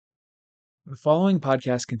The following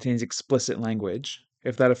podcast contains explicit language.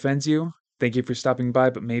 If that offends you, thank you for stopping by,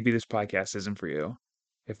 but maybe this podcast isn't for you.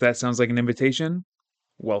 If that sounds like an invitation,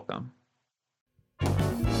 welcome.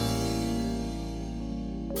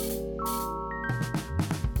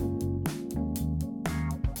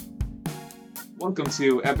 Welcome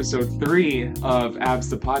to episode 3 of Abs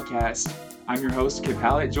the Podcast. I'm your host, Kip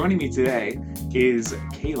Hallett. Joining me today is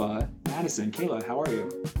Kayla Madison. Kayla, how are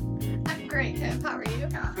you? I'm great, Kip. How are you?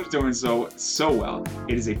 I'm doing so well.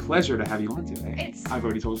 It is a pleasure to have you on today. It's I've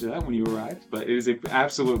already told you that when you arrived, but it is an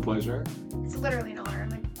absolute pleasure. it's literally an honor.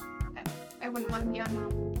 I wouldn't want to be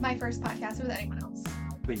on my first podcast with anyone else.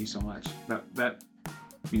 Thank you so much. That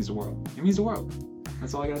means the world. It means the world.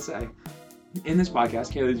 That's all I gotta say. In this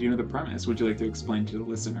podcast, Kayla, do you know the premise? Would you like to explain to the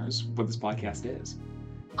listeners what this podcast is?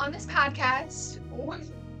 On this podcast,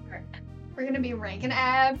 we're going to be ranking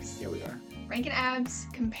abs. Here we are. Ranking abs,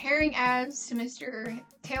 comparing abs to Mr.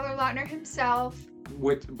 Taylor Lautner himself.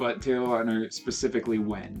 But Taylor Lautner specifically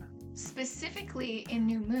when? Specifically in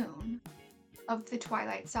New Moon of the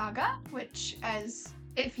Twilight Saga, which, as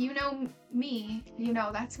if you know me, you know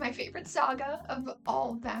that's my favorite saga of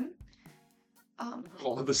all of them.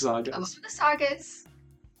 All of the sagas. Of the sagas,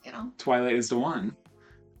 you know. Twilight is the one.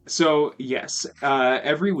 So yes,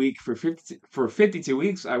 every week for 52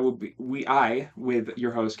 weeks, I with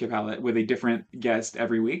your host Kip Hallett with a different guest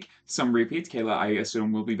every week. Some repeats. Kayla, I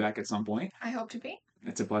assume, will be back at some point. I hope to be.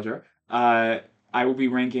 It's a pleasure. I will be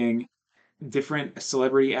ranking different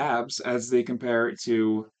celebrity abs as they compare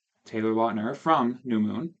to Taylor Lautner from New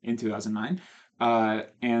Moon in 2009.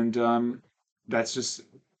 That's just,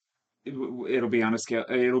 it'll be on a scale,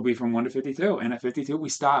 it'll be from 1 to 52. And at 52, we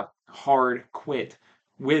stop hard quit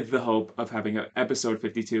with the hope of having episode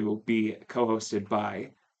 52 be co-hosted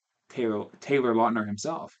by Taylor Lautner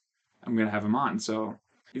himself. I'm going to have him on. So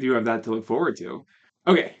you have that to look forward to.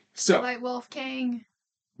 Okay, so. Twilight Wolf King.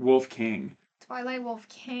 Wolf King. Twilight Wolf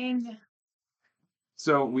King.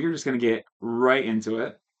 So we're just going to get right into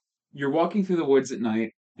it. You're walking through the woods at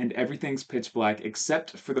night, and everything's pitch black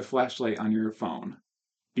except for the flashlight on your phone.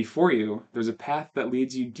 Before you, there's a path that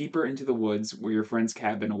leads you deeper into the woods where your friend's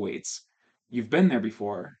cabin awaits. You've been there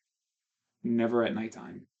before, never at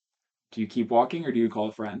nighttime. Do you keep walking or do you call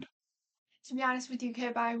a friend? To be honest with you,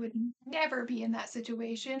 Kip, I would never be in that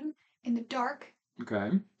situation in the dark.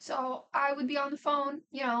 Okay. So I would be on the phone,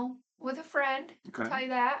 you know, with a friend. Okay. I'll tell you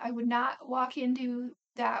that. I would not walk into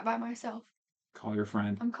that by myself. Call your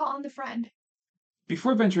friend. I'm calling the friend.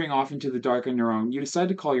 Before venturing off into the dark on your own, you decide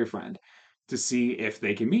to call your friend to see if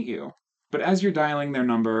they can meet you. But as you're dialing their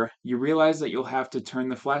number, you realize that you'll have to turn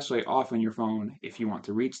the flashlight off on your phone if you want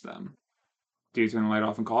to reach them. Do you turn the light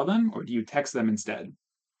off and call them, or do you text them instead?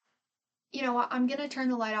 You know what? I'm going to turn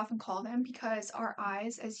the light off and call them because our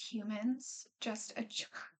eyes as humans just adjust.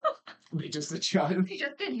 They just adjust. They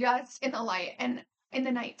just adjust in the light and in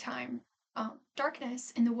the nighttime.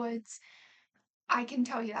 Darkness in the woods. I can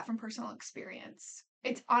tell you that from personal experience.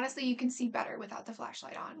 It's honestly, you can see better without the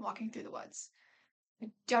flashlight on walking through the woods.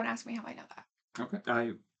 Don't ask me how I know that. Okay,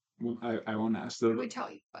 I won't ask. I would tell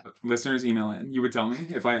you, but listeners email in. You would tell me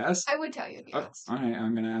if I asked? I would tell you if you asked. All right,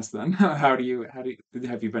 I'm gonna ask then. Have you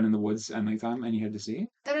been in the woods at nighttime and you had to see?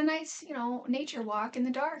 Done a nice, nature walk in the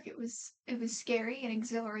dark. It was scary and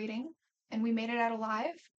exhilarating, and we made it out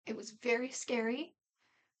alive. It was very scary,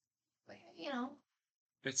 but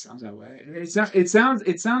It sounds that way.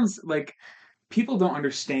 It sounds like people don't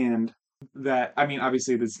understand that. I mean,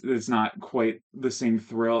 obviously, this is not quite the same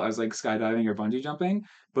thrill as like skydiving or bungee jumping,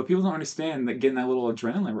 but people don't understand that getting that little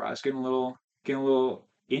adrenaline rush, getting a little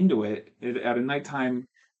into it at a nighttime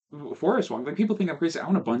forest walk. Like people think I'm crazy. I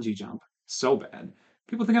want to bungee jump so bad.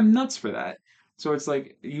 People think I'm nuts for that. So it's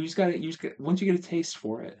like once you get a taste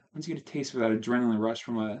for it, once you get a taste for that adrenaline rush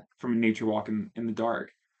from a nature walk in the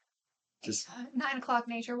dark. Just 9 o'clock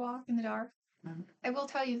nature walk in the dark. Mhm. I will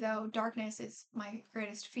tell you though, darkness is my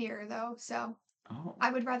greatest fear though, so Oh,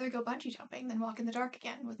 I would rather go bungee jumping than walk in the dark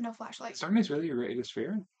again with no flashlight. is darkness really your greatest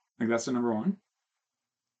fear? Like that's the number one?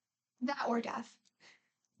 That or death.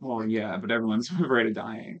 Well, yeah, but everyone's afraid of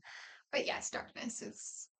dying. But yes, darkness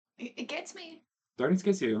is it gets me. Darkness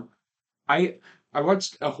gets you. I I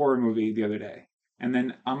watched a horror movie the other day, and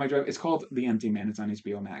then on my drive, it's called The Empty Man. It's on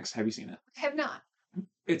HBO Max. Have you seen it? I have not.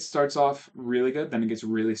 It starts off really good, then it gets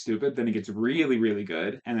really stupid, then it gets really, really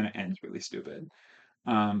good, and then it ends really stupid.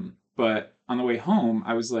 But on the way home,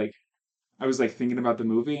 I was like thinking about the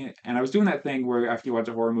movie, and I was doing that thing where after you watch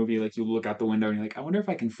a horror movie, like you look out the window and you're like, I wonder if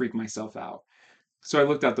I can freak myself out. So I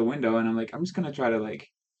looked out the window and I'm like, I'm just gonna try to like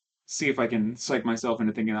see if I can psych myself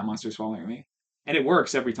into thinking that monster's following me. And it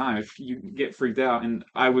works every time if you get freaked out. And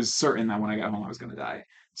I was certain that when I got home I was gonna die.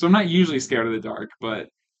 So I'm not usually scared of the dark, but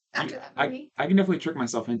After that I movie. I can definitely trick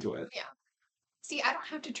myself into it. Yeah. See, I don't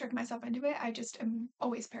have to trick myself into it. I just am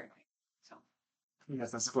always paranoid. So,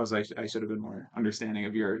 Yes, I suppose I should have been more understanding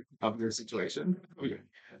of your situation. Okay.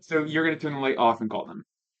 So you're gonna turn the light off and call them.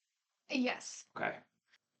 yes. Okay.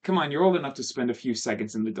 Come on, you're old enough to spend a few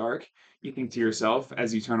seconds in the dark. You think to yourself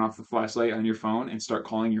as you turn off the flashlight on your phone and start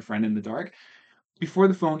calling your friend in the dark. Before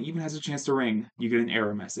the phone even has a chance to ring, you get an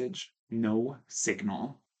error message. No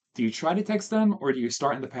signal. Do you try to text them or do you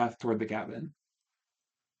start in the path toward the cabin?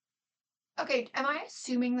 Okay, am I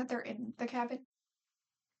assuming that they're in the cabin?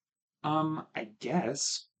 I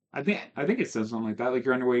guess. Okay. I think it says something like that, like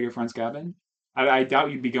you're on your way to your friend's cabin. I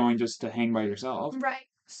doubt you'd be going just to hang by yourself. Right.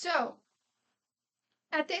 So,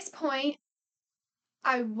 at this point,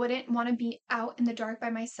 I wouldn't want to be out in the dark by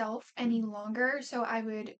myself any longer, so I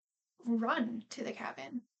would run to the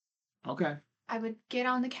cabin. Okay. I would get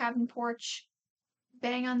on the cabin porch,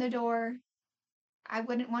 bang on the door. I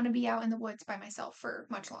wouldn't want to be out in the woods by myself for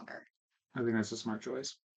much longer. I think that's a smart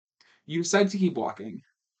choice. You decide to keep walking.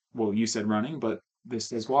 Well, you said running, but this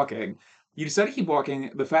says walking. You decide to keep walking.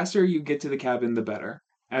 The faster you get to the cabin, the better.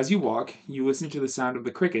 As you walk, you listen to the sound of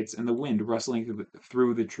the crickets and the wind rustling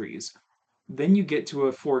through the trees. Then you get to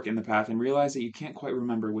a fork in the path and realize that you can't quite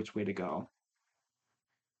remember which way to go.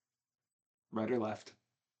 Right or left?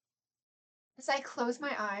 As I close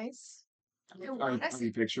my eyes, I want to Are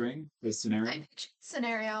you picturing this I scenario? picture the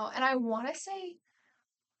scenario, and I want to say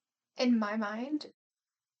in my mind,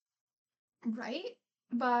 right,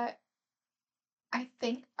 but I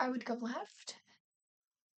think I would go left.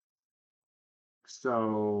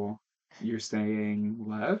 So you're saying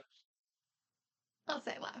left? I'll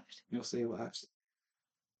say left. You'll say left.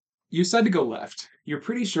 You decide to go left. You're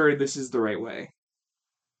pretty sure this is the right way.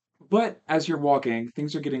 But as you're walking,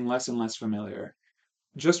 things are getting less and less familiar.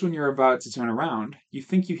 Just when you're about to turn around, you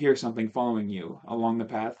think you hear something following you along the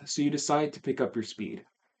path, so you decide to pick up your speed.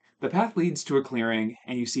 The path leads to a clearing,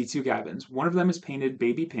 and you see two cabins. One of them is painted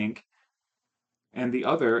baby pink, and the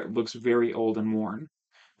other looks very old and worn.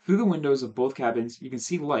 Through the windows of both cabins, you can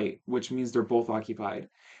see light, which means they're both occupied.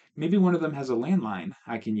 Maybe one of them has a landline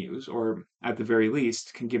I can use, or at the very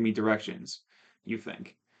least, can give me directions, you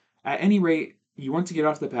think. At any rate, you want to get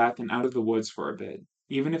off the path and out of the woods for a bit.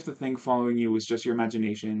 Even if the thing following you was just your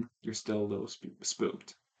imagination, you're still a little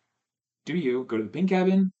spooked. Do you go to the pink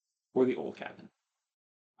cabin or the old cabin?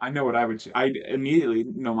 I know what I would choose. I immediately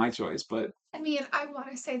know my choice, but I mean, I want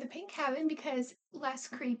to say the pink cabin because less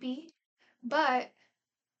creepy, but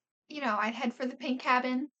I'd head for the pink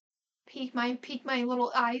cabin, peek my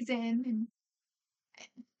little eyes in, and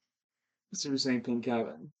so you're saying pink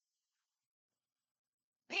cabin.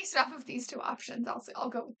 based off of these two options, I'll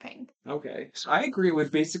go with pink. Okay. So I agree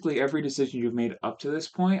with basically every decision you've made up to this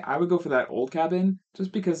point. I would go for that old cabin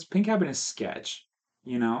just because pink cabin is sketch,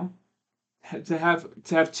 you know? To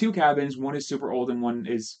have two cabins, one is super old and one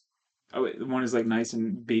is like nice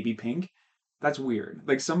and baby pink. That's weird.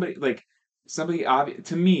 Somebody obvious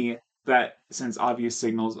to me that sends obvious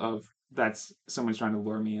signals of that's someone's trying to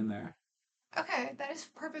lure me in there. Okay, that is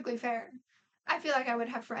perfectly fair. I feel like I would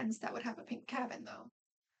have friends that would have a pink cabin though.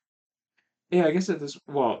 Yeah, I guess at this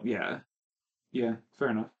well, yeah. Yeah, fair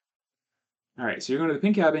enough. All right, so you're going to the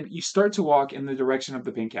pink cabin. You start to walk in the direction of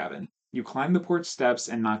the pink cabin. You climb the porch steps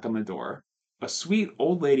and knock on the door. A sweet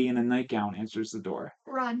old lady in a nightgown answers the door.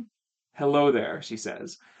 Run. Hello there, she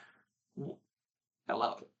says.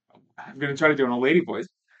 Hello. I'm going to try to do an old lady voice.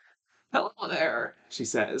 Hello there, she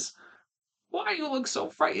says. Why you look so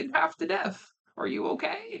frightened half to death? Are you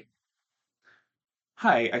okay?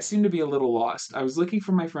 Hi, I seem to be a little lost. I was looking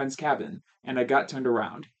for my friend's cabin, and I got turned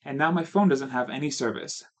around, and now my phone doesn't have any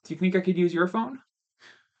service. Do you think I could use your phone?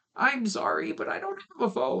 I'm sorry, but I don't have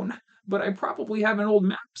a phone. But I probably have an old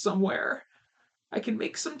map somewhere. I can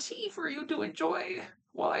make some tea for you to enjoy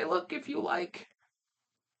while I look if you like.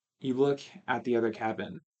 You look at the other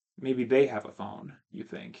cabin. Maybe they have a phone, you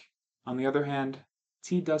think. On the other hand,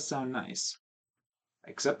 tea does sound nice.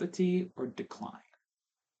 Accept the tea or decline.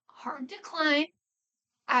 Hard decline.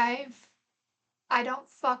 I've I don't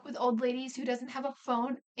fuck with old ladies who doesn't have a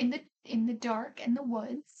phone in the dark in the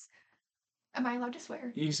woods. Am I allowed to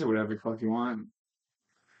swear? You can say whatever the fuck you want.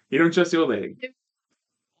 You don't trust the old lady.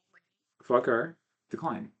 Fuck her.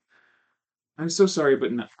 Decline. I'm so sorry,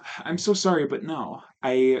 but no. I'm so sorry, but no.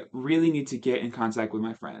 I really need to get in contact with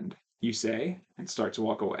my friend, you say, and start to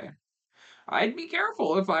walk away. I'd be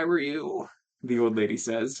careful if I were you, the old lady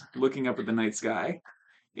says, looking up at the night sky.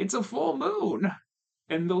 It's a full moon,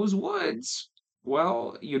 and those woods.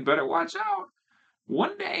 Well, you'd better watch out.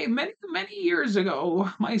 One day, many, many years ago,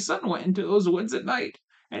 my son went into those woods at night,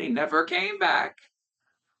 and he never came back.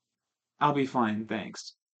 I'll be fine,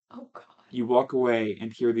 thanks. Oh God. You walk away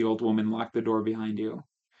and hear the old woman lock the door behind you.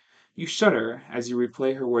 You shudder as you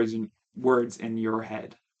replay her words in your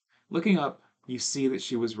head. Looking up, you see that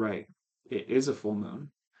she was right. It is a full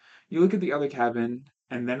moon. You look at the other cabin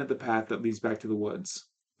and then at the path that leads back to the woods.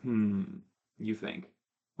 You think.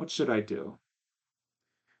 What should I do?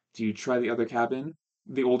 Do you try the other cabin,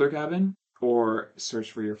 the older cabin, or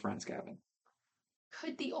search for your friend's cabin?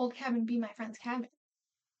 Could the old cabin be my friend's cabin?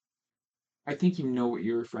 I think you know what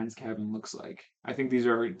your friend's cabin looks like. I think these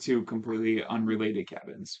are two completely unrelated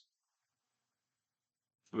cabins.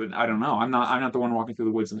 But I don't know. I'm not the one walking through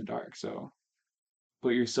the woods in the dark, so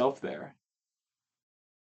put yourself there.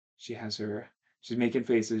 She has her she's making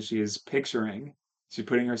faces, she is picturing, she's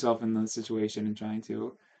putting herself in the situation and trying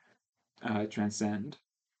to transcend.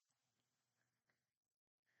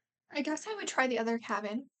 I guess I would try the other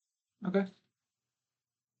cabin. Okay.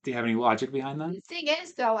 Do you have any logic behind that? The thing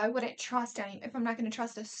is, though, I wouldn't trust any. If I'm not going to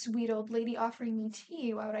trust a sweet old lady offering me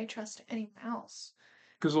tea, why would I trust anyone else?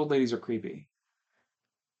 Because old ladies are creepy.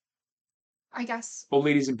 I guess, Old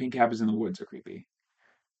ladies in pink cabins in the woods are creepy.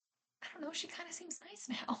 I don't know, she kind of seems nice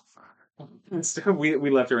now. So we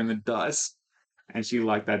left her in the dust, and she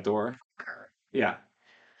locked that door. Yeah,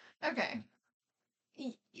 Okay.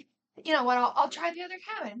 You know what? I'll try the other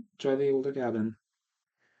cabin. try the older cabin.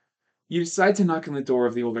 You decide to knock on the door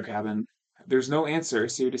of the older cabin. There's no answer,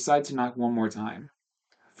 so you decide to knock one more time.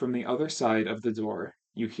 From the other side of the door,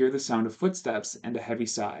 you hear the sound of footsteps and a heavy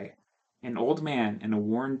sigh. An old man in a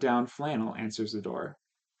worn down flannel answers the door.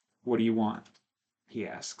 What do you want? He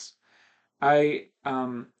asks. I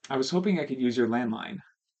was hoping I could use your landline.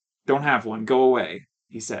 Don't have one. Go away,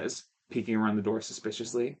 he says, peeking around the door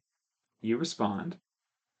suspiciously. You respond,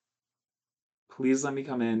 please let me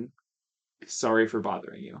come in. Sorry for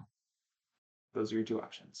bothering you. Those are your two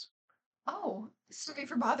options. Oh, sorry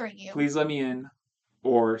for bothering you. Please let me in,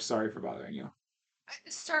 or sorry for bothering you.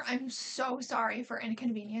 Sir, I'm so sorry for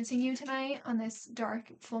inconveniencing you tonight on this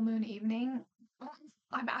dark full moon evening.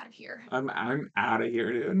 I'm out of here. I'm out of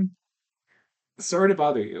here, dude. Sorry to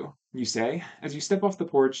bother you, you say. As you step off the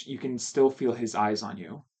porch, you can still feel his eyes on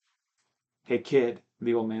you. Hey kid,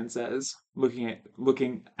 the old man says,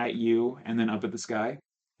 looking at you and then up at the sky.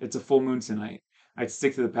 It's a full moon tonight. I'd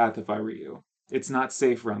stick to the path if I were you. It's not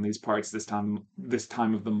safe around these parts this time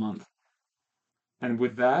of the month. And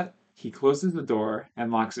with that, he closes the door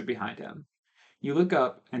and locks it behind him. You look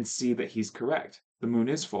up and see that he's correct. The moon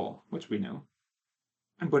is full, which we knew.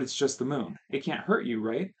 But it's just the moon. It can't hurt you,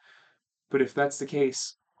 right? But if that's the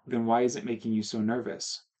case, then why is it making you so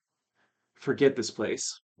nervous? Forget this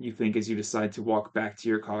place, you think as you decide to walk back to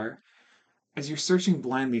your car. As you're searching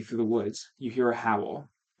blindly through the woods, you hear a howl,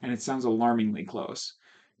 and it sounds alarmingly close.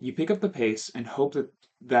 You pick up the pace and hope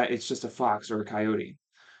that it's just a fox or a coyote.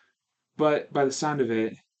 But by the sound of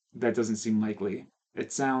it, that doesn't seem likely.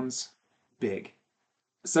 It sounds big.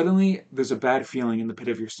 Suddenly, there's a bad feeling in the pit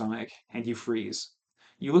of your stomach, and you freeze.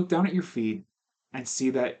 You look down at your feet and see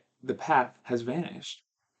that the path has vanished.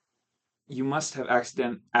 You must have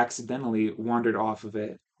accidentally wandered off of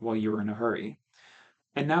it while you were in a hurry.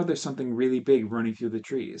 And now there's something really big running through the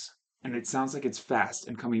trees, and it sounds like it's fast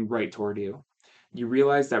and coming right toward you. You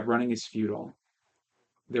realize that running is futile.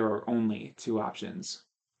 There are only two options: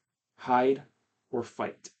 hide or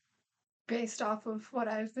fight. Based off of what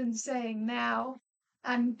I've been saying now,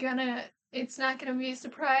 it's not gonna be a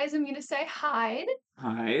surprise. I'm gonna say hide.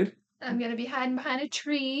 Hide. I'm gonna be hiding behind a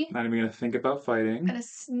tree. Not even gonna think about fighting. Gonna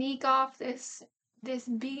sneak off this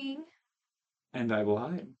being. And I will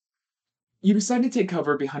hide. You decide to take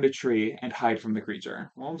cover behind a tree and hide from the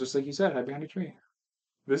creature. Well, just like you said, hide behind a tree.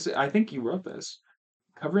 I think you wrote this.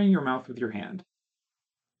 Covering your mouth with your hand.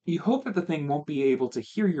 You hope that the thing won't be able to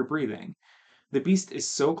hear your breathing. The beast is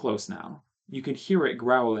so close now. You can hear it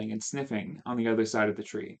growling and sniffing on the other side of the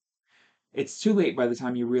tree. It's too late by the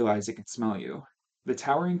time you realize it can smell you. The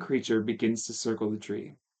towering creature begins to circle the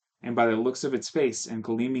tree, and by the looks of its face and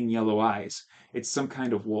gleaming yellow eyes, it's some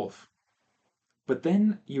kind of wolf. But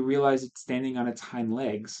then you realize it's standing on its hind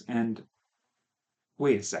legs, and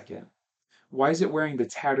wait a second. Why is it wearing the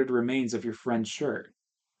tattered remains of your friend's shirt?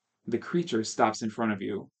 The creature stops in front of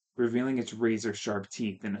you, revealing its razor sharp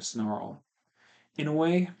teeth in a snarl. In a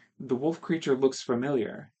way, the wolf creature looks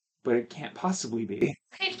familiar, but it can't possibly be.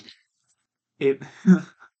 It.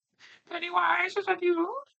 Pennywise, is that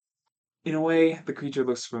you? In a way, the creature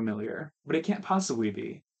looks familiar, but it can't possibly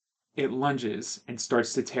be. It lunges and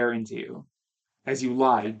starts to tear into you as you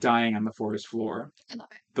lie dying on the forest floor. I love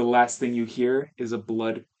it. The last thing you hear is a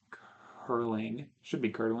should be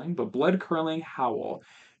curdling, but blood curdling howl,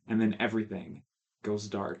 and then everything goes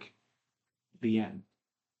dark. The end.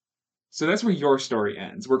 So that's where your story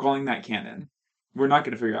ends. We're calling that canon. We're not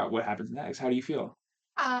going to figure out what happens next. How do you feel?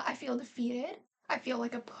 I feel defeated. I feel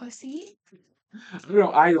like a pussy.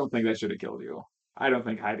 I don't think that should have killed you. I don't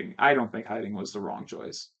think hiding was the wrong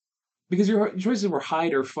choice. Because your choices were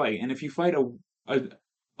hide or fight, and if you fight a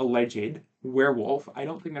alleged werewolf, I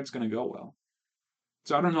don't think that's going to go well.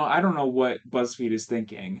 So I don't know. I don't know what BuzzFeed is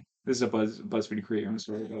thinking. This is a BuzzFeed creator own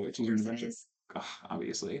story, by the way. Of Choose your course it adventure. is. Ugh,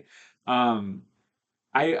 obviously. Um,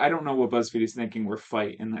 I don't know what BuzzFeed is thinking where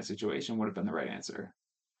fight in that situation would have been the right answer,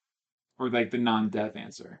 or like the non-death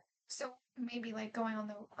answer. So maybe like going on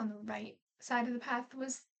the right side of the path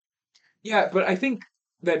was. Yeah, but I think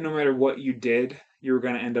that no matter what you did, you were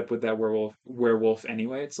going to end up with that werewolf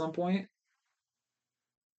anyway at some point.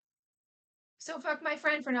 So fuck my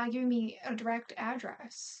friend for not giving me a direct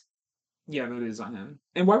address. Yeah, that is on him.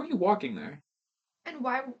 And why were you walking there? And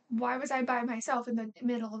why was I by myself in the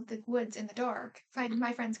middle of the woods in the dark, finding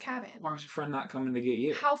my friend's cabin? Why was your friend not coming to get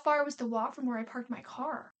you? How far was the walk from where I parked my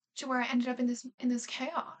car to where I ended up in this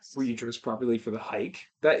chaos? Were you dressed properly for the hike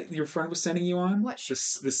that your friend was sending you on? What? The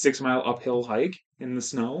 6 mile uphill hike in the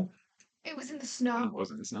snow? It was in the It snow.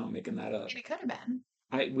 wasn't the snow, I'm making that up. And it could have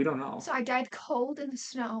been. We don't know. So I died cold in the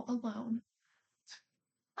snow alone.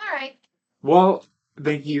 All right. Well,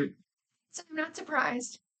 thank you. So I'm not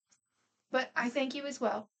surprised, but I thank you as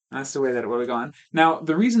well. That's the way that it would have gone. Now,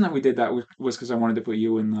 the reason that we did that was because I wanted to put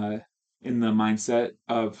you in the mindset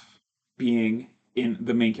of being in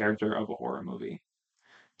the main character of a horror movie.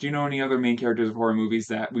 Do you know any other main characters of horror movies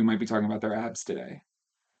that we might be talking about their abs today?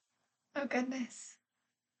 Oh goodness.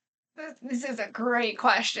 This is a great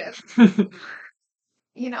question.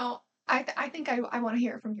 You know, I think I want to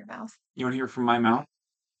hear it from your mouth. You want to hear from my mouth?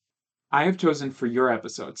 I have chosen for your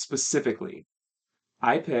episode specifically.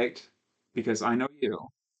 I picked because I know you.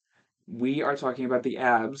 We are talking about the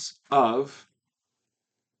abs of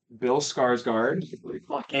Bill Skarsgård,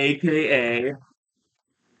 aka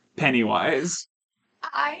Pennywise.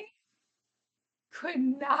 I could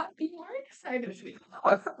not be more excited.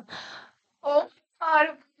 Oh my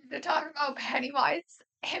God, to talk about Pennywise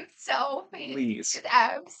himself and Please. his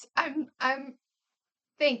abs.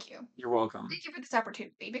 Thank you. You're welcome. Thank you for this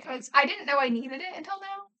opportunity because I didn't know I needed it until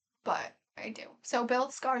now, but I do. So Bill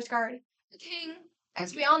Skarsgård, the king,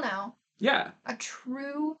 as we all know, Yeah. a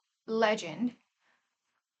true legend,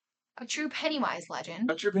 a true Pennywise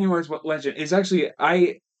legend. A true Pennywise legend is actually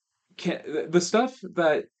I can't the stuff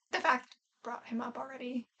that The fact brought him up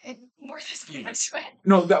already and more this into it.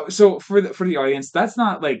 no that so for the audience that's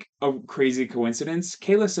not like a crazy coincidence.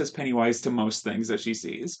 Kayla says Pennywise to most things that she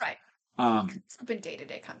sees. Right. It's been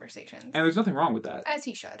day-to-day conversations. And there's nothing wrong with that. As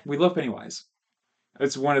he should. We love Pennywise.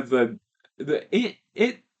 It's one of the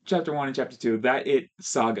it chapter 1 and chapter 2 that it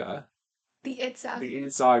saga. The It saga. The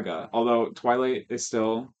it saga. Although Twilight is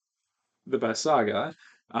still the best saga,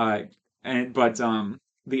 but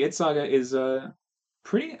the it saga is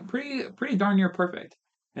pretty darn near perfect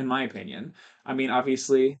in my opinion. I mean,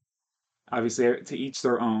 obviously to each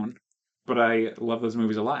their own, but I love those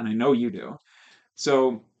movies a lot, and I know you do.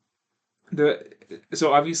 So the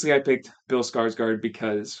so obviously I picked Bill Skarsgård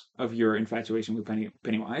because of your infatuation with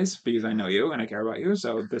Pennywise, because I know you and I care about you.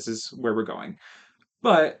 So this is where we're going.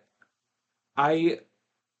 But I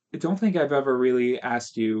don't think I've ever really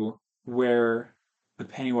asked you where the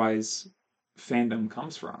Pennywise fandom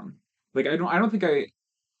comes from. Like I don't think I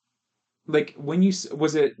like when you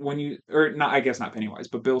was it when you or not I guess not Pennywise,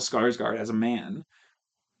 but Bill Skarsgård as a man.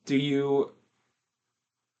 Do you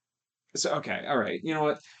so okay, all right. You know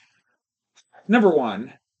what? Number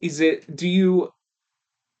one, do you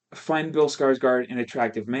find Bill Skarsgård an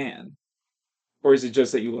attractive man? Or is it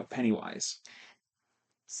just that you love Pennywise?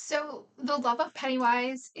 So the love of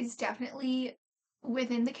Pennywise is definitely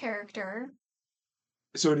within the character.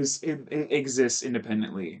 So it exists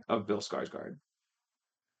independently of Bill Skarsgård.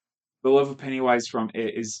 The love of Pennywise from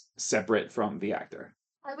it is separate from the actor.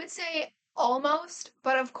 I would say almost,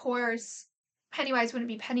 but of course, Pennywise wouldn't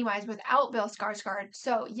be Pennywise without Bill Skarsgård.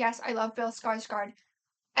 So yes, I love Bill Skarsgård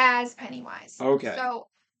as Pennywise. Okay. So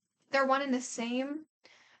they're one and the same,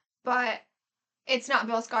 but it's not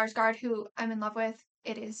Bill Skarsgård who I'm in love with.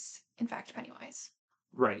 It is, in fact, Pennywise.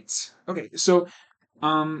 Right. Okay. So,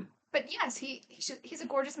 But yes, he's a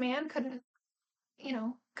gorgeous man. Couldn't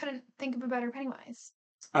think of a better Pennywise.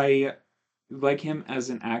 I like him as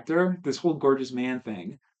an actor. This whole gorgeous man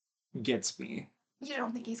thing gets me. You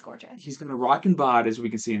don't think he's gorgeous? He's got a rockin' bod, as we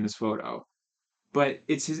can see in this photo, but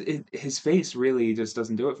it's his face really just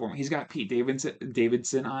doesn't do it for me. He's got Pete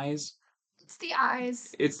Davidson eyes. It's the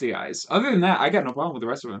eyes. It's the eyes. Other than that, I got no problem with the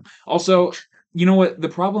rest of him. Also, you know what? The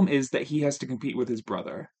problem is that he has to compete with his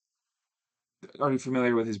brother. Are you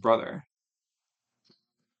familiar with his brother?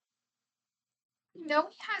 No,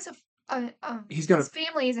 he has He's got his a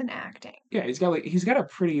family is in acting. Yeah, he's got a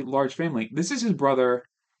pretty large family. This is his brother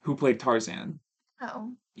who played Tarzan.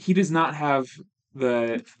 Oh, He does not have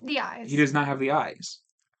the the he eyes. does not have the eyes.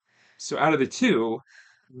 So out of the two,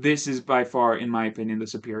 this is by far, in my opinion, the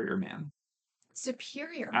superior man.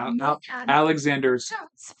 Superior Al- Al- man. Alexander's. So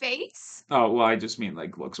his face. Oh well, I just mean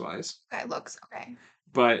like looks wise. Okay, looks okay.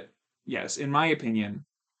 But yes, in my opinion,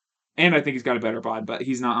 and I think he's got a better bod, but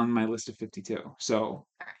he's not on my list of 52. So All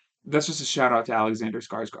right. that's just a shout out to Alexander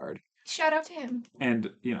Skarsgård. Shout out to him. And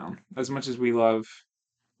as much as we love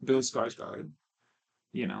Bill Skarsgård,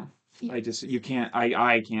 you know, Yeah, you can't,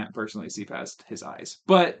 I can't personally see past his eyes.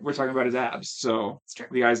 But we're talking about his abs, so it's true.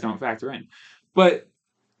 the eyes don't factor in. But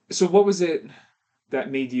so what was it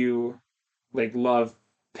that made you like love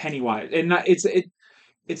Pennywise? And not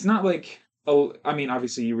it's not like, oh, I mean,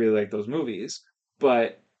 obviously you really like those movies,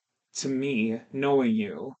 but to me, knowing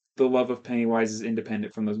you, the love of Pennywise is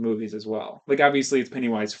independent from those movies as well. Like obviously it's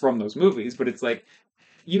Pennywise from those movies, but it's like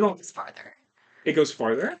you don't. It's farther. It goes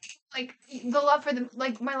farther. Like the love for the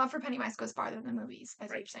like my love for Pennywise goes farther than the movies, as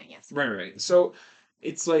Right. you're saying. Yes. Right, right. So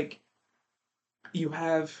it's like you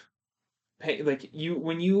have like you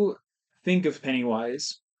when you think of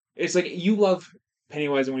Pennywise, it's like you love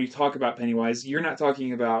Pennywise, and when you talk about Pennywise, you're not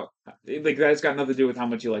talking about like that's got nothing to do with how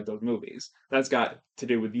much you like those movies. That's got to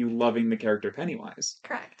do with you loving the character Pennywise,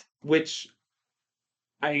 Correct. which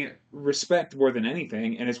I respect more than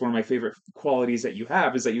anything, and it's one of my favorite qualities that you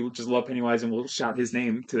have is that you just love Pennywise and will shout his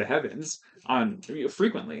name to the heavens on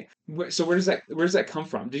frequently. So where does that come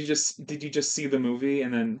from? Did you just see the movie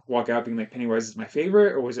and then walk out being like Pennywise is my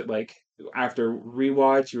favorite, or was it like after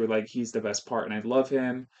rewatch you were like he's the best part and I love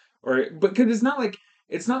him, or but because it's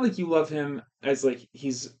not like you love him as like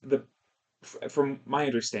he's the from my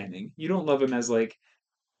understanding you don't love him as like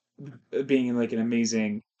being like an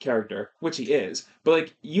amazing character, which he is. But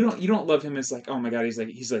like you don't love him as like oh my god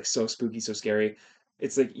he's like so spooky so scary.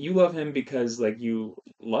 It's like you love him because like you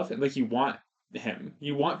love him like you want him.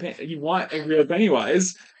 You want a real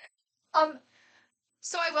Pennywise. Um.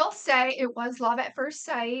 So I will say it was love at first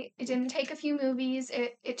sight. It didn't take a few movies.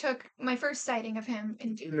 It took my first sighting of him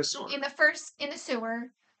In the sewer.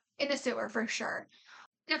 in the sewer for sure.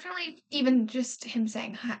 Definitely even just him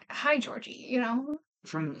saying hi Georgie, you know.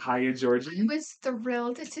 From Hiya I Georgie. was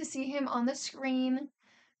thrilled to see him on the screen.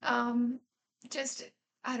 Um, just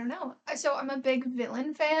I don't know. So I'm a big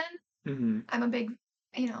villain fan. Hmm. I'm a big,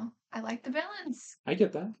 I like the villains. I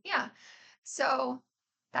get that. Yeah. So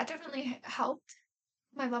that definitely helped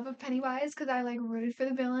my love of Pennywise because I like rooted for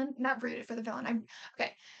the villain. Not rooted for the villain. I'm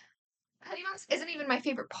okay. Pennywise isn't even my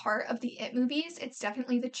favorite part of the It movies. It's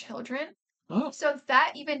definitely the children. Oh, So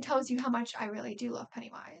that even tells you how much I really do love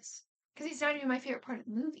Pennywise because he's not even my favorite part of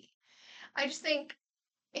the movie. I just think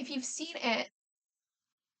if you've seen it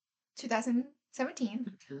 2017,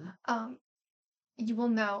 um, you will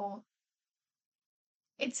know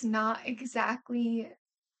it's not exactly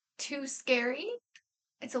too scary.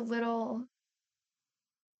 It's a little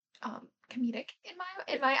comedic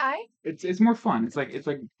in my eye. it's more fun. It's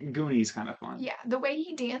like Goonies kind of fun. Yeah, the way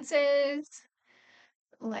he dances,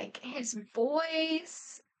 like his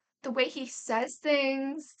voice, the way he says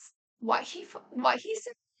things, what he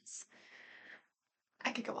says.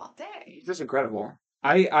 I could go all day. He's just incredible.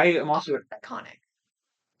 I am Oh, also iconic.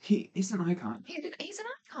 he's an icon. He's an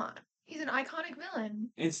icon. He's an iconic villain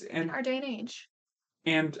It's in our day and age.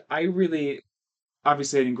 and I really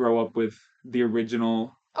obviously I didn't grow up with the Oh,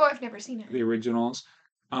 I've never seen it. originals.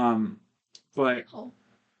 Um, but Oh,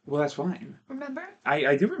 well, that's fine. remember?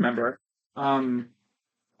 I do remember. Um,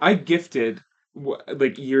 I gifted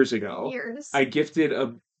like years ago. Years. I gifted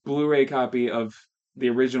a Blu-ray copy of the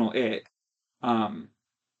original It. Um,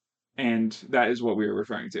 and that is what we were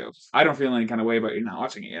referring to. I don't feel any kind of way about you not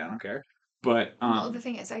watching it yet. I don't care. But Well, the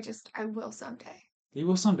thing is, I will someday. you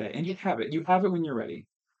will someday, and you have it. You have it when you're ready.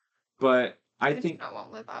 But I I just think know I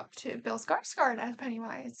won't live up to Bill Skarsgård as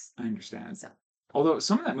Pennywise. I understand. So, Although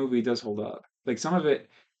some of that movie does hold up. Like some of it,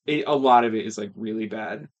 a lot of it is like really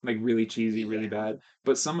bad, like really cheesy, really yeah. bad.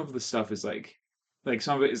 But some of the stuff is like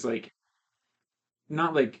some of it is like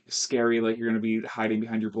not like scary, like you're gonna be hiding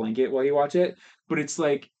behind your blanket while you watch it. But it's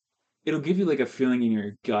like it'll give you like a feeling in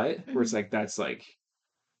your gut where it's Mhm. like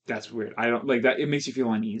that's weird. I don't like that. It makes you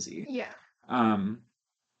feel uneasy. Yeah. Um,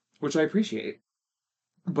 which I appreciate.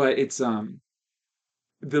 But it's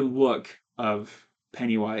the look of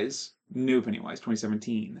Pennywise, new Pennywise,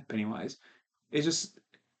 2017 Pennywise. It's just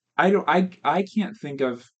I can't think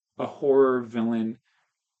of a horror villain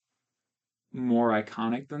more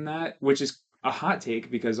iconic than that, which is a hot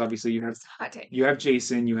take because obviously Hot take. you have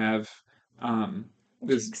Jason, you have um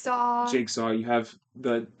this Jigsaw, Jigsaw, you have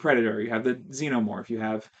the Predator, you have the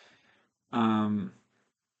Xenomorph, um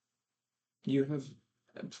you have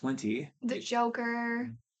plenty. the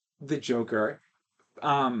Joker. The Joker.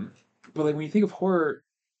 Um but like when you think of horror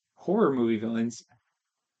movie villains,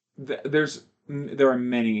 there are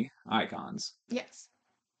many icons. Yes.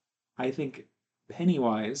 I think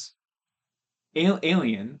Pennywise,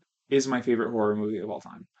 Alien is my favorite horror movie of all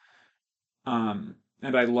time.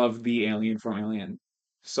 And I love the alien from Alien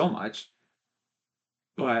so much,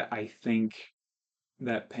 but I think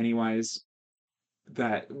that Pennywise,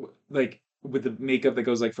 like with the makeup that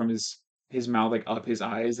goes like from his mouth like up his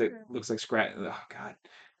eyes, that looks like scratch. Oh God,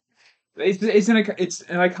 it's an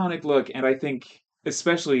iconic look, and I think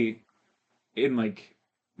especially in like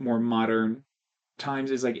more modern times,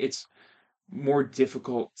 is like it's more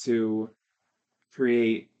difficult to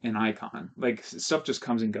create an icon. Like stuff just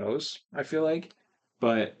comes and goes, I feel like.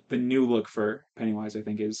 But the new look for Pennywise, I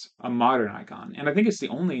think, is a modern icon, and I think it's the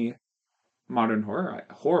only modern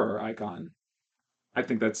horror icon. I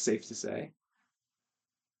think that's safe to say.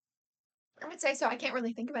 I would say so. I can't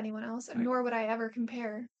really think of anyone else, Right. nor would I ever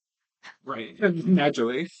compare. Right.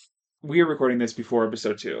 Naturally, we are recording this before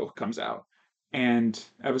episode 2 comes out, and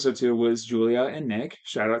episode 2 was Julia and Nick.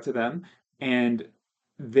 Shout out to them, and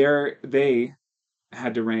they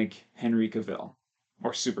had to rank Henry Cavill,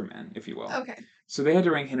 or Superman, if you will. Okay. So they had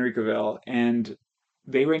to rank Henry Cavill, and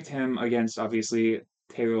they ranked him against obviously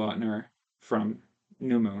Taylor Lautner from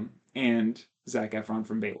New Moon and Zac Efron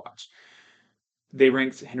from Baywatch. They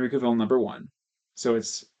ranked Henry Cavill number 1. So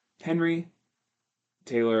it's Henry,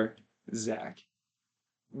 Taylor, Zac.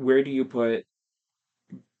 Where do you put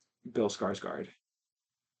Bill Skarsgård?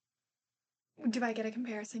 Do I get a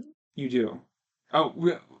comparison? You do. Oh,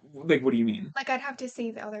 like what do you mean? Like, I'd have to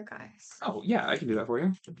see the other guys. Oh, yeah, I can do that for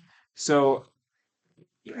you. So,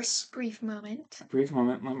 yes. Brief moment. Brief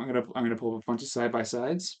moment. I'm gonna pull up a bunch of side by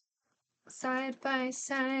sides. Side by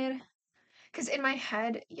side. Because in my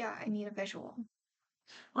head, yeah, I need a visual.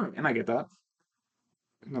 And I get that.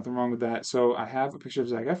 Nothing wrong with that. So I have a picture of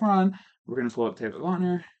Zac Efron. We're gonna pull up Taylor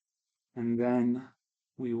Lautner, and then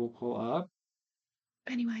we will pull up.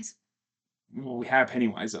 Anyways. Well, we have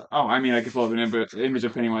Pennywise up. Oh, I mean, I could pull up an image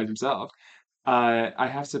of Pennywise himself. I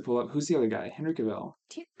have to pull up. Who's the other guy? Henry Cavill.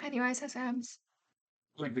 Do you think Pennywise has abs?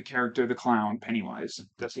 Like the character, the clown, Pennywise.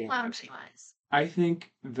 That's the Clown Pennywise. I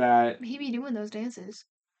think that He be doing those dances.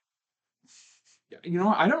 you know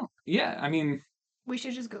I don't. Yeah, I mean, We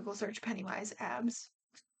should just Google search Pennywise abs.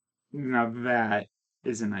 now that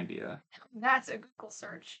is an idea. That's a Google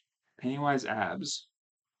search. Pennywise abs.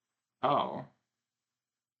 Oh.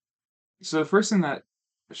 So the first thing that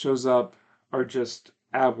shows up are just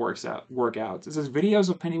workouts. It says videos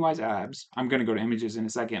of Pennywise abs. I'm gonna go to images in a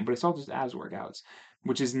second, but it's all just abs workouts,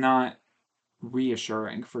 which is not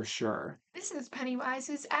reassuring for sure. This is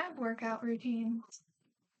Pennywise's ab workout routine.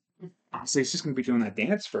 Honestly, he's just gonna be doing that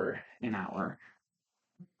dance for an hour.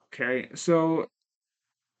 Okay, so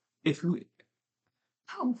if we,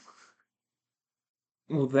 Oh,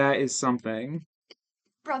 well, that is something.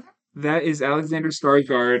 brother. That is Alexander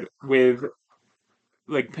Skarsgård with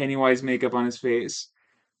like Pennywise makeup on his face.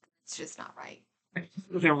 It's just not right. I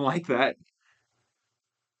don't like that.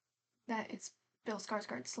 That is Bill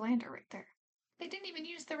Skarsgård slander right there. They didn't even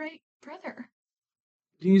use the right brother.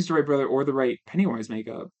 You use the right brother or the right Pennywise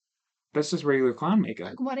makeup. That's just regular clown makeup.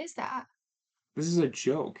 Like, what is that? This is a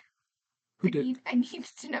joke. Who did? I need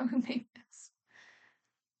to know who made this.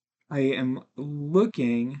 I am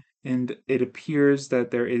looking, and it appears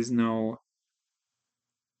that there is no.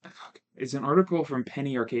 Fuck. It's an article from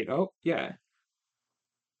Penny Arcade. Oh, yeah.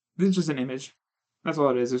 This is just an image. That's all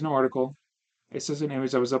it is. There's no article. It's just an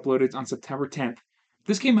image that was uploaded on September 10th.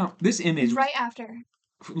 This came out. This image. Right after.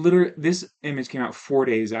 Literally, this image came out 4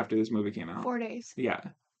 days after this movie came out. 4 days. Yeah,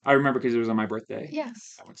 I remember because it was on my birthday.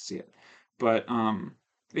 Yes. I went to see it, but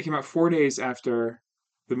it came out 4 days after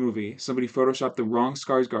the movie. Somebody photoshopped the wrong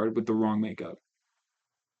Skarsgård with the wrong makeup.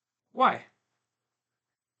 Why?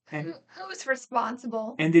 And Who's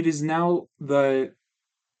responsible? and it is now the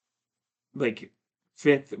like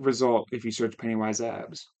fifth result if you search Pennywise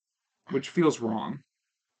abs, which feels wrong.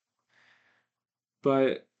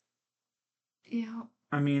 But Yeah.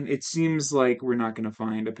 I mean, it seems like we're not going to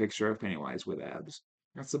find a picture of Pennywise with abs.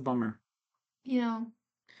 That's a bummer. You know,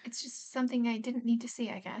 it's just something I didn't need to see,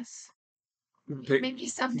 I guess. Pic- Maybe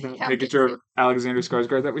something the picture of Alexander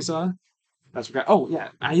Skarsgård that we saw. That's okay. Oh yeah,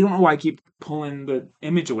 I don't know why I keep pulling the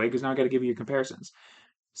image away because now I got to give you comparisons.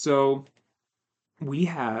 So we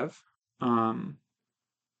have Zac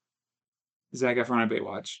Efron on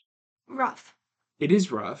Baywatch. rough. It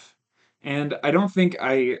is rough. And I don't think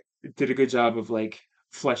I did a good job of like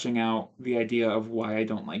fleshing out the idea of why I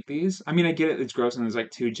don't like these. I mean, I get it, it's gross and it's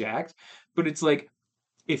like too jacked, but it's like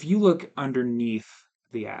if you look underneath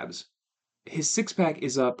the abs, his six pack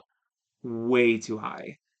is up way too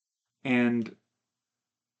high. And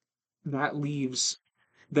that leaves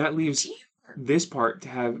that leaves Dear. this part to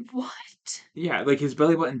have, What? yeah, like his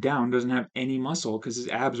belly button down doesn't have any muscle because his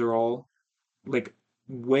abs are all like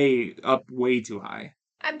way up way too high.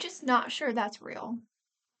 I'm just not sure that's real.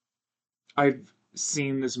 I've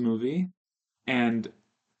seen this movie and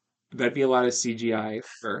that'd be a lot of CGI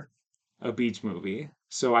for a beach movie.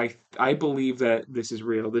 So I believe that this is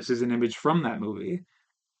real. This is an image from that movie.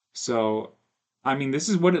 So I mean, this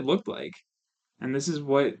is what it looked like, and this is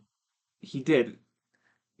what he did.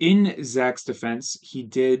 In Zach's defense, he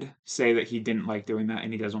did say that he didn't like doing that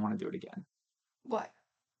and he doesn't want to do it again. What?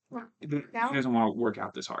 Work He out? doesn't want to work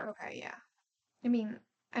out this hard. Okay, yeah. I mean,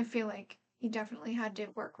 I feel like he definitely had to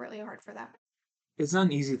work really hard for that. It's not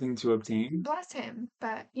an easy thing to obtain. Bless him,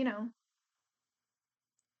 but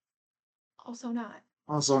also not.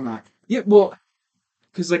 Also not. Yeah, well,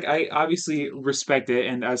 because like I obviously respect it,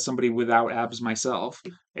 and as somebody without abs myself,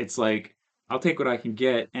 it's like I'll take what I can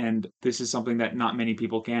get, and this is something that not many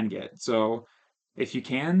people can get. So if you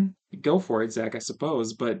can, go for it, Zach, I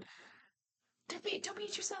suppose, but Don't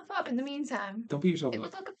beat yourself up in the meantime. don't beat yourself It up.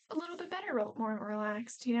 would look a little bit better, more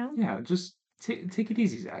relaxed. Yeah, just take it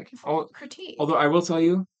easy, Zach. Before critique. Although I will tell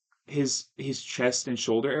you, his chest and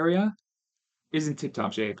shoulder area is in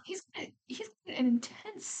tip-top shape. He's got an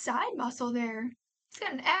intense side muscle there. He's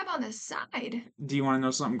got an ab on the side. Do you want to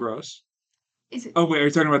know something gross? Is it Oh wait, are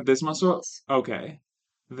you talking about this muscle? muscles? Okay.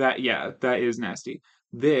 Yeah, that is nasty.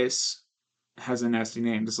 This has a nasty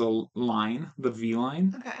name. This little line, the V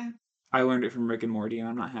line. Okay. I learned it from Rick and Morty, and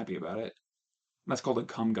I'm not happy about it. That's called a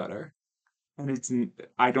cum gutter, and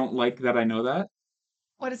I don't like that I know that.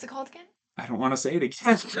 What is it called again? I don't want to say it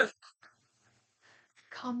again.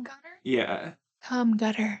 Cum gutter? Yeah. Cum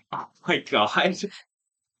gutter. Oh my God.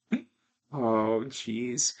 Oh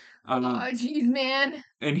jeez. Oh, jeez, man.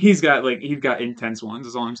 And he's got intense ones.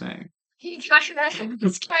 Is all I'm saying. He got that.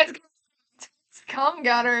 This guy's got cum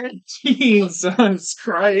gutter. Jesus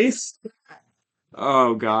Christ.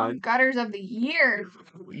 Oh God. Cum gutters of the year.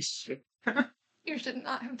 Holy shit. You should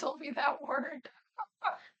not have told me that word.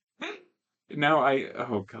 Now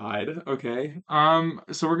oh God. Okay.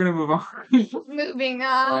 So we're gonna move on. Moving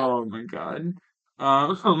on. Oh my God.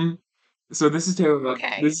 Um, so this is Taylor.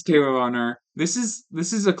 Okay. This is Taylor Lautner. This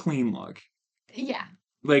is a clean look. Yeah.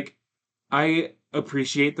 Like, I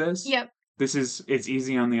appreciate this. Yep. It's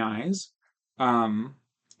easy on the eyes.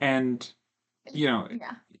 And Yeah.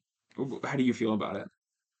 how do you feel about it?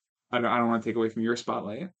 I don't want to take away from your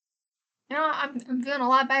spotlight. I'm feeling a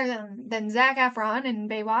lot better than Zac Efron in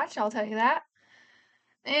Baywatch, I'll tell you that.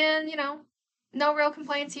 And, no real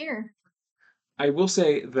complaints here. I will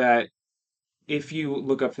say that if you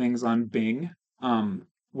look up things on Bing,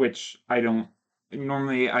 which I don't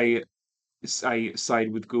normally, I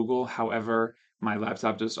side with Google. However, my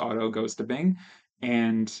laptop just auto goes to Bing,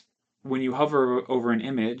 and when you hover over an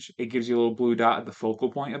image, it gives you a little blue dot at the focal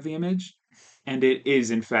point of the image, and it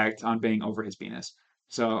is in fact on Bing over his penis.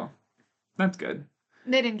 So that's good.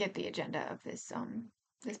 They didn't get the agenda of this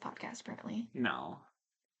podcast, apparently. No,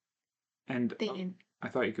 and They didn't. I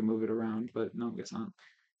thought you could move it around, but no, I guess not.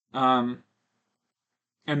 Um,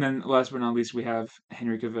 and then last but not least, we have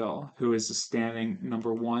Henry Cavill, who is standing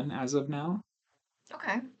number one as of now.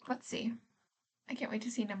 Okay, let's see. I can't wait to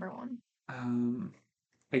see number one.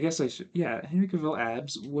 I guess I should. Yeah, Henry Cavill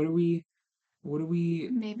abs. What do we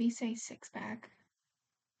Maybe say six pack.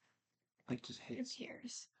 like? Just It hits.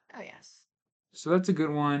 appears. Oh yes. So that's a good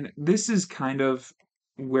one. This is kind of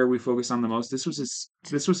where we focus on the most. This was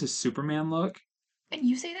his Superman look. And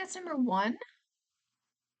you say that's number one?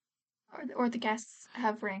 Or the guests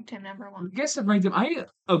have ranked him number I one. guess I ranked him. I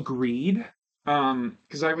agreed.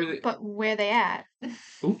 Because I really. But where they at?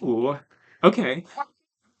 Ooh. Okay.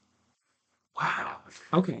 Wow.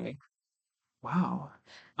 Okay. Wow.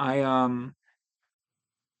 I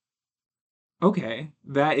Okay.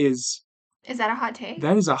 Is that a hot take?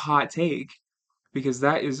 That is a hot take because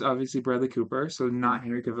that is obviously Bradley Cooper, so not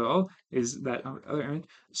Henry Cavill is that other image.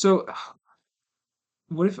 So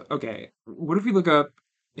what if we look up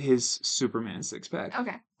his Superman six pack?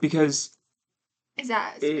 Okay. Because Is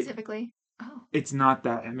that it specifically? Oh. it's not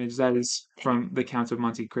that image. That is from the Count of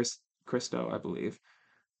Monte Cristo, I believe.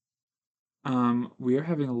 We are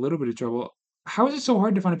having a little bit of trouble. How is it so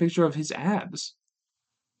hard to find a picture of his abs?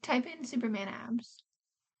 Type in Superman abs.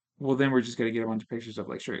 Well, then we're just gonna get a bunch of pictures of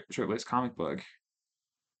like shirtless comic book.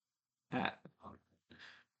 at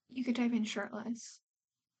You could type in shirtless.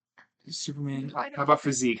 Superman. Why not? How about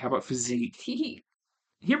physique? How about physique? He-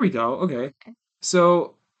 Here we go. Okay.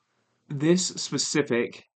 So this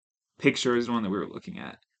specific picture is the one that we were looking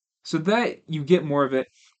at. So that you get more of it.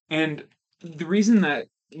 And the reason that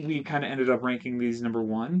we kind of ended up ranking these number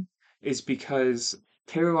one is because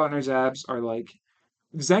Taylor Lautner's abs are like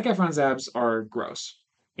Zac Efron's abs are gross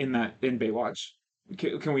in Baywatch.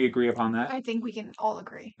 Can we agree upon that? I think we can all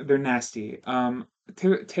agree. They're nasty.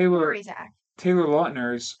 Taylor Sorry, Zach. Taylor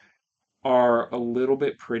Lautner's are a little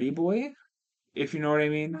bit pretty boy, if you know what I I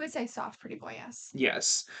mean. would say soft, pretty boy, yes.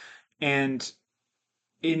 Yes. And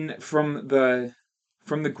in from the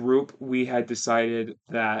group, we had decided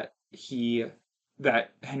that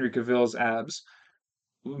Henry Cavill's abs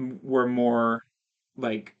were more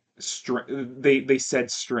like they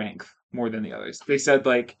said strength more than the others. They said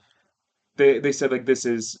like they said like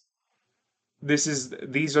these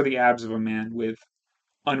are the abs of a man with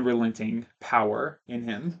unrelenting power in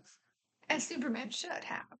him. As Superman should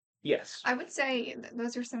have. Yes. I would say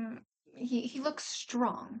those are some. He looks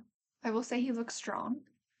strong. I will say he looks strong.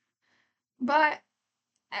 But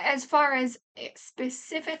as far as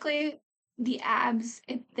specifically the abs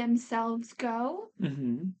themselves go,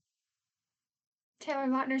 Hmm. Taylor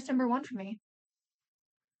Lautner's number one for me.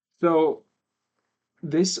 So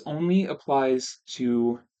this only applies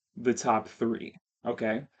to the top three,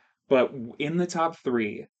 okay? But in the top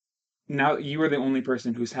three, now you are the only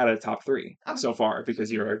person who's had a top three Okay. so far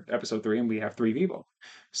because you're episode three and we have three people.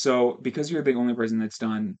 So because you're the only person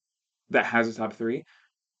that has a top three,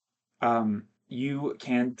 you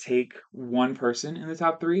can take one person in the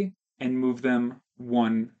top three and move them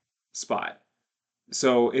one spot.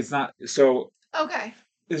 So it's not so Okay.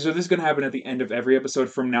 so this is going to happen at the end of every episode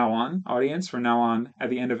from now on, audience. From now on, at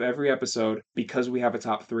the end of every episode, because we have a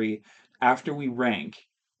top three, after we rank,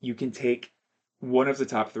 you can take one of the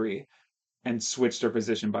top three and switch their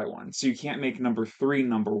position by one. So you can't make number three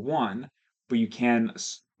number one, but you can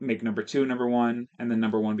make number two number one, and then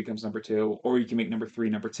number one becomes number two, or you can make number three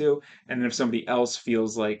number two, and then if somebody else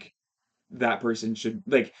feels like that person should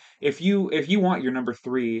like if you want your number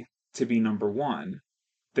three to be number one,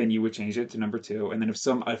 then you would change it to number two, and then if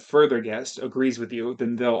a further guest agrees with you,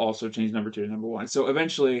 then they'll also change number two to number one. So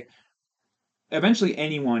eventually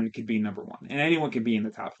anyone could be number one, and anyone can be in the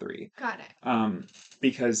top three, Got it.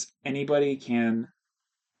 because anybody can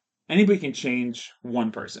change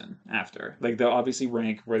one person after. Like they'll obviously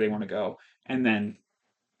rank where they want to go, and then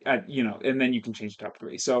and then you can change the top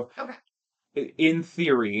three. So Okay. in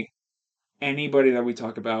theory, anybody that we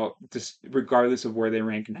talk about, just regardless of where they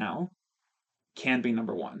rank now, can be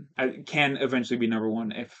number one. Can eventually be number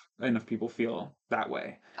one if enough people feel that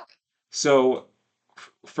way. Okay. So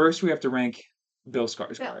first we have to rank Bill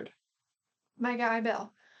Skarsgård. My guy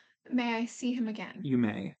Bill. May I see him again? You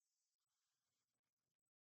may.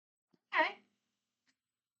 Okay.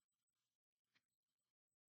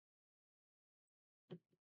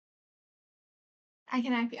 I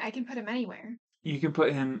can put him anywhere. You can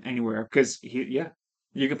put him anywhere because you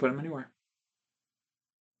can put him anywhere.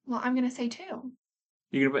 Well, I'm gonna say two.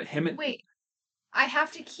 You're gonna put him at. Wait, I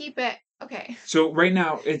have to keep it. Okay. So right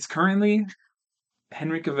now it's currently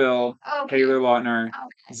Henry Cavill, Okay. Taylor Lautner,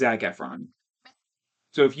 Okay. Zac Efron.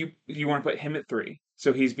 So if you want to put him at three,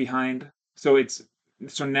 so he's behind.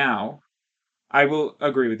 So now I will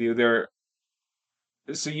agree with you.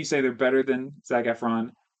 So you say they're better than Zac Efron,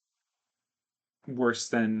 worse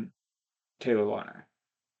than Taylor Lautner.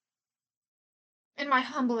 In my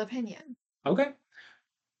humble opinion. Okay.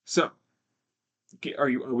 So are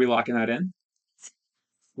we locking that in?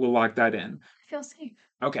 We'll lock that in. I feel safe.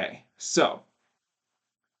 Okay. So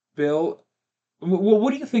Bill, well,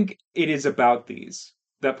 what do you think it is about these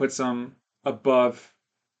that puts them above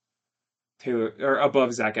Taylor or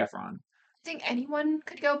above Zac Efron? I think anyone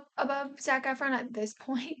could go above Zac Efron at this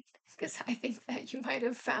point because I think that you might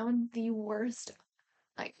have found the worst,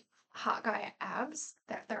 like, hot guy abs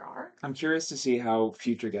that there are. I'm curious to see how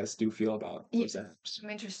future guests do feel about Yeah, those abs. I'm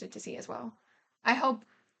interested to see as well. I hope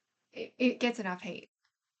it gets enough hate.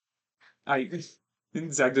 I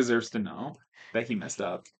Zach deserves to know that he messed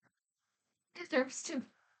up. Deserves to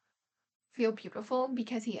feel beautiful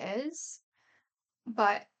because he is,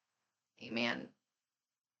 but man,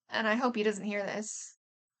 and I hope he doesn't hear this.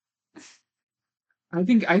 I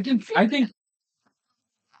think I'm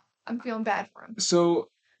feeling bad for him. so.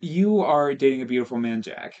 You are dating a beautiful man,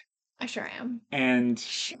 Jack, I sure am. and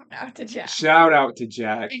Shout out to Jack. shout out to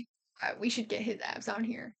Jack. We should get his abs on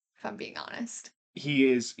here, if I'm being honest. He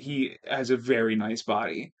has a very nice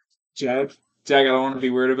body. Jack, I don't want to be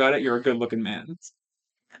weird about it. You're a good looking man.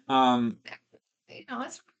 Um, You know,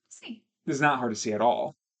 let's see. is not hard to see at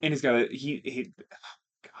all. And he's got a he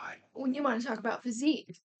God. When you want to talk about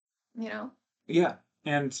physique, you know? Yeah.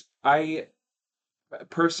 And I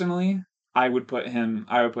personally I would put him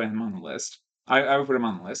on the list. I would put him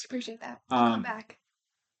on the list. Appreciate that. I'll come Um back.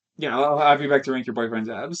 yeah, I'll have you back to rank your boyfriend's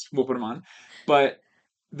abs. We'll put him on. But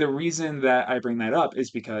the reason that I bring that up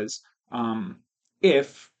is because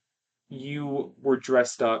if you were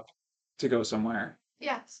dressed up to go somewhere,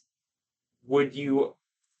 Yes. would you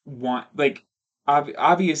want like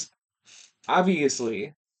obvious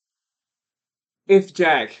obviously if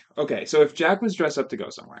Jack okay, so if Jack was dressed up to go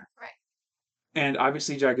somewhere, Right. and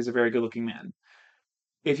obviously Jack is a very good looking man.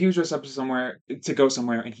 If he was dressed up to go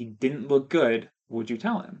somewhere and he didn't look good, would you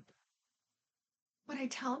tell him? Would I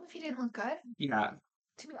tell him if he didn't look good? Yeah.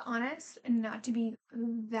 To be honest, and not to be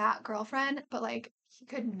that girlfriend, but like he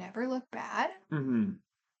could never look bad. Hmm.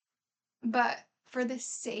 But for the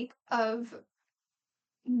sake of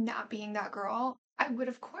not being that girl, I would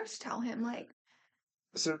of course tell him, like,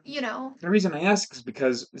 So you know, the reason I ask is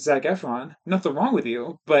because Zac Efron, nothing wrong with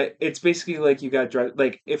you, but it's basically like you got dressed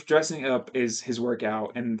like if dressing up is his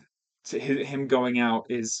workout and him going out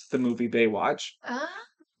is the movie Baywatch, uh,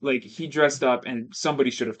 like he dressed up and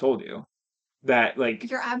somebody should have told you that like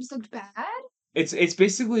your abs looked bad. it's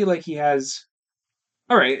basically like he has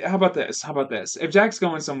all right, how about this? How about this? If Jack's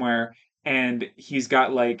going somewhere and he's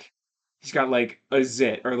got like a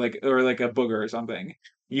zit or like a booger or something,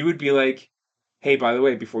 you would be like, "Hey, by the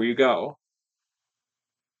way, before you go,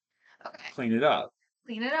 Okay, clean it up."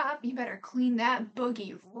 clean it up. You better clean that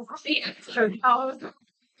boogie right out.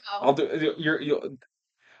 I'll Oh, do you'll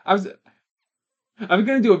I was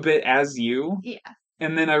gonna do a bit as you, yeah,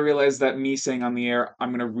 and then I realized that me saying on the air,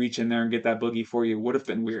 I'm gonna reach in there and get that boogie for you would have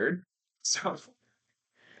been weird. So,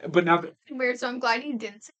 but now that weird. So I'm glad you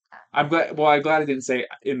didn't say that. I'm glad I didn't say it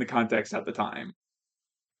in the context at the time.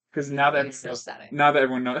 Because now that You still said it.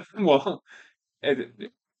 everyone knows, well, it,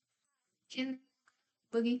 Chin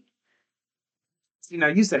boogie.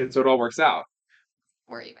 you said it, so it all works out.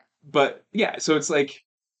 Where you? But yeah, so it's like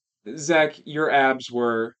Zach, your abs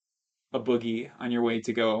were a boogie on your way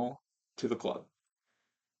to go to the club.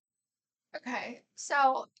 Okay,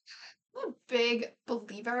 so I'm a big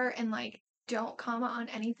believer in like don't comment on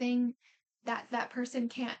anything that that person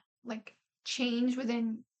can't like change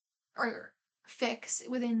within or fix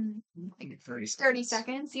within like 30 30 seconds.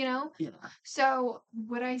 seconds, you know? Yeah. So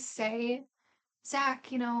would I say,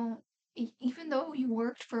 Zach, you know, even though you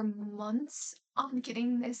worked for months on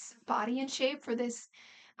getting this body in shape for this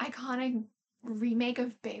iconic remake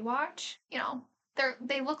of Baywatch, you know,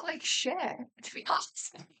 they look like shit, to be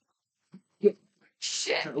honest. Yeah.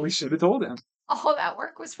 Shit. We should have told him. All that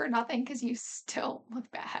work was for nothing because you still look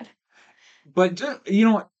bad. But just, you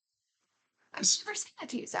know what? I would never say that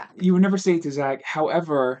to you, Zach. You would never say it to Zach.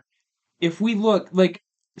 However, if we look like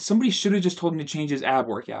somebody should have just told him to change his ab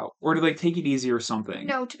workout or to like take it easy or something.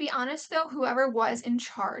 No, to be honest though, whoever was in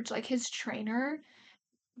charge, like his trainer,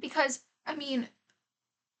 because I mean,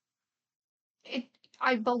 it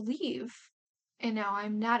I believe, and now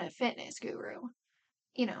I'm not a fitness guru,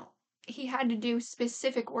 you know, he had to do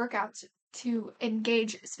specific workouts to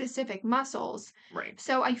engage specific muscles. Right.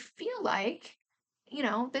 So I feel like, you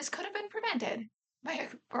know, this could have been prevented by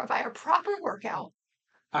a proper workout.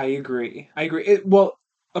 I agree. I agree. Well,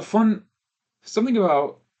 a fun something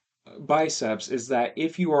about biceps is that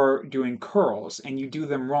if you are doing curls and you do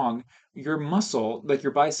them wrong, your muscle, like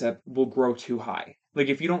your bicep, will grow too high. Like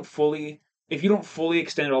if you don't fully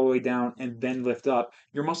extend it all the way down and then lift up,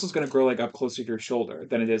 your muscle's gonna grow like up closer to your shoulder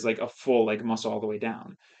than it is like a full like muscle all the way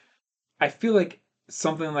down. I feel like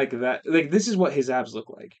something like that, like this is what his abs look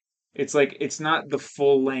like. It's like it's not the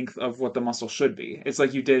full length of what the muscle should be. It's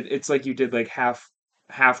like you did like half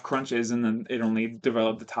crunches and then it only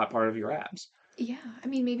developed the top part of your abs. Yeah, I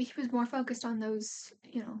mean, maybe he was more focused on those,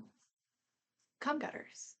 you know, cum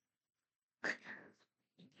gutters.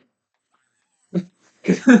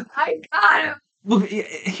 I got him. Look,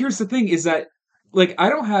 here's the thing: is that like I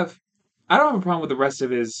don't have a problem with the rest of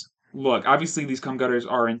his look. Obviously, these cum gutters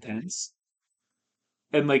are intense,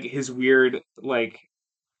 and like his weird like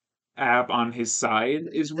ab on his side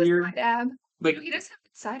is The weird. side ab. Like No, he does have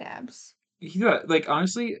side abs. he got like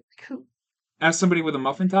honestly, Like who? as somebody with a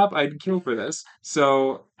muffin top, I'd kill for this.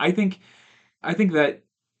 So I think that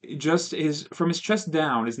just his from his chest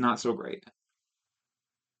down is not so great,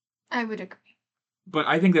 I would agree. but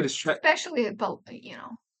I think that his chest, Especially at both, you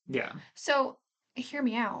know. yeah. So, hear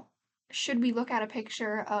me out. Should we look at a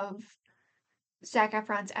picture of Zac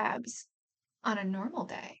Efron's abs on a normal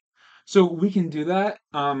day? So we can do that.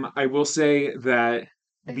 I will say that.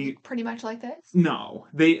 They the look pretty much like this. no,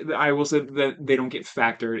 I will say that they don't get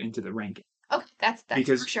factored into the ranking Okay, that's for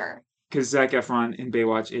because sure. Zac Efron in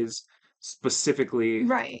Baywatch is specifically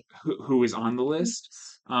Right. who is on the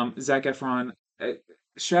list. Yes. Zac Efron. Uh,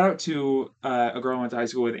 Shout out to a girl I went to high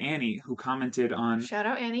school with, Annie, who commented on Shout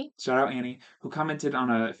out Annie. shout out Annie, who commented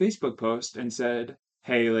on a Facebook post and said,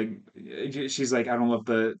 "Hey, like, she's like, I don't love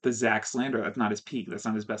the Zach slander. That's not his peak. That's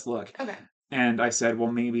not his best look." Okay. And I said,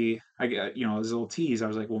 well, maybe I get, as a little tease. I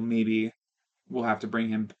was like, well, maybe we'll have to bring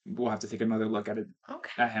him. We'll have to take another look Okay.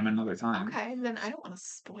 at him another time. Okay. Then I don't want to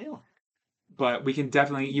spoil. But we can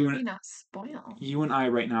definitely Maybe not spoil. you and I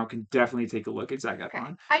right now can definitely take a look at Zac Okay.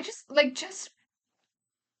 Efron. I just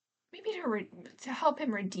maybe to help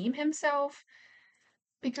him redeem himself,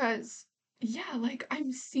 because yeah, like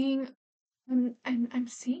I'm seeing, I'm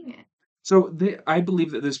seeing it. So I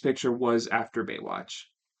believe that this picture was after Baywatch.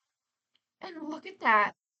 And look at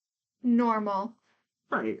that. Normal.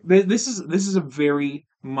 Right. This is a very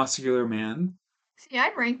muscular man. See,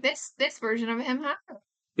 I'd rank this version of him higher.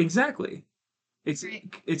 Exactly. It's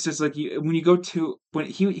Right. it's just like when you go to when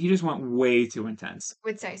he just went way too intense.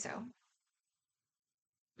 Would say so.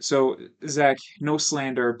 So Zach, no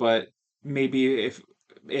slander, but maybe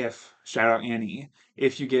if shout out Annie,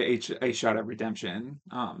 if you get a shot at redemption,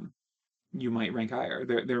 you might rank higher.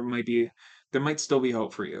 There might still be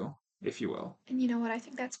hope for you, if you will. And you know what? I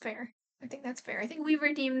think that's fair. I think that's fair. I think we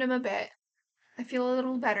redeemed him a bit. I feel a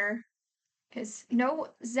little better. Because no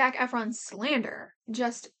Zac Efron slander,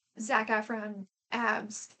 just Zac Efron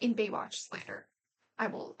abs in Baywatch slander. I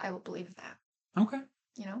will believe that. Okay.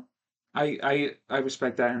 You know? I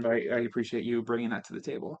respect that, and I appreciate you bringing that to the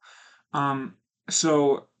table. Um,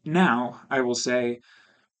 so now I will say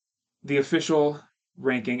the official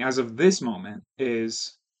ranking as of this moment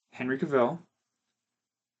is Henry Cavill,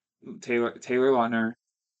 Taylor Lautner,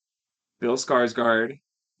 Bill Skarsgård,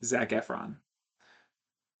 Zac Efron.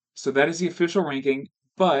 So that is the official ranking,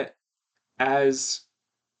 but as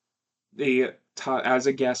as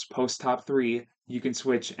a guest post top three, you can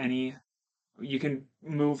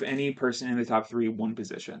move any person in the top three one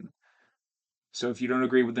position. So if you don't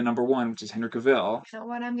agree with the number one, which is Henry Cavill, You know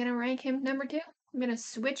what? I'm gonna rank him number 2. I'm gonna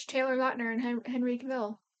switch Taylor Lautner and Henry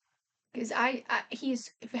Cavill. Because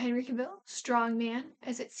he's Henry Cavill, strong man,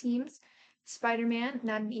 as it seems. Spider-Man,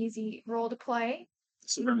 not an easy role to play.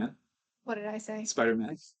 Superman, What did I say?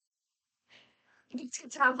 Spider-Man, You need to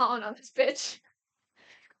get Tom Holland on this bitch.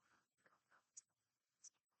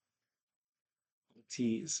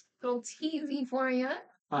 tease. Little teasy for you.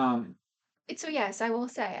 Um, So yes, I will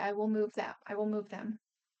say I will move that. I will move them.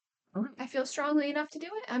 okay. I feel strongly enough to do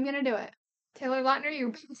it. I'm gonna do it. Taylor Lautner,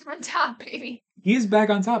 you're on top, baby. He is back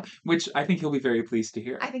on top, which I think he'll be very pleased to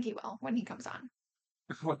hear. I think he will when he comes on.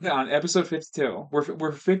 On episode 52,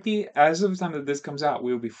 we're 50 as of the time that this comes out.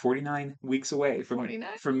 We will be 49 weeks away 49.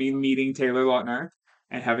 from me meeting Taylor Lautner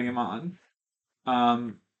and having him on.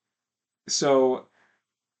 So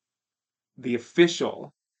the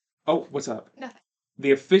official. Oh, what's up? Nothing.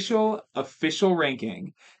 The official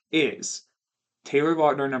ranking is Taylor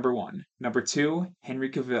Lautner number 1, number 2 Henry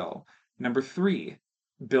Cavill, number 3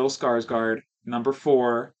 Bill Skarsgård, number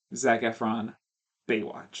 4 Zac Efron,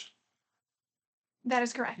 Baywatch. That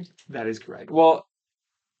is correct. That is correct. Well,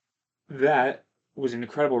 that was an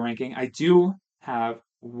incredible ranking. I do have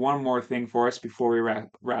one more thing for us before we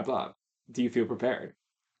wrap up. Do you feel prepared?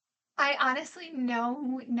 I honestly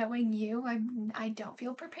know, knowing you, I don't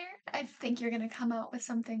feel prepared. I think you're gonna come out with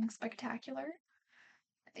something spectacular.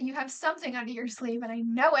 You have something under your sleeve, and I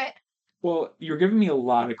know it. Well, you're giving me a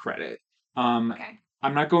lot of credit. Okay.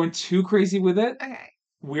 I'm not going too crazy with it. Okay.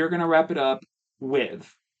 We're gonna wrap it up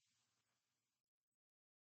with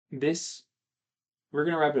this. We're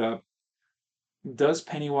gonna wrap it up. Does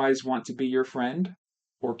Pennywise want to be your friend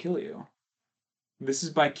or kill you? This is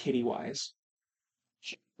by Kitty Wise.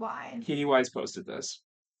 Why? Kitty Wise posted this.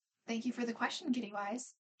 Thank you for the question, Kitty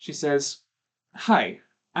Wise. She says, "Hi,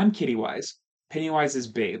 I'm Kitty Wise. Pennywise's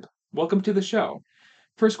babe. Welcome to the show.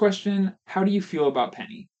 First question, how do you feel about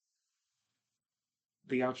Penny?"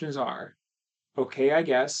 The options are okay, I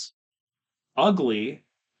guess, ugly,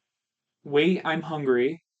 wait, I'm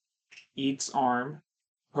hungry, eats arm,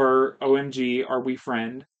 her OMG, are we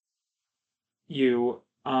friend, you,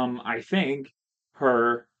 I think,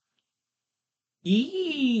 her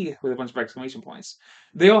with a bunch of exclamation points.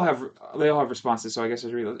 They all have responses, so I guess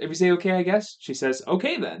I'll read those. If you say okay, I guess, she says,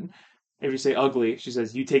 okay then. If you say ugly, she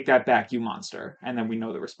says, you take that back, you monster. And then we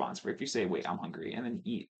know the response for if you say, wait, I'm hungry, and then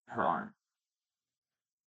eat her arm.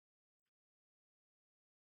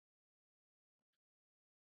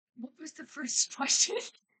 What was the first question?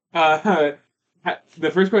 Uh,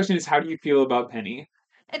 the first question is, how do you feel about Penny?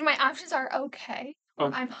 And my options are okay, or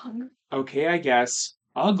Oh, I'm hungry. okay, I guess.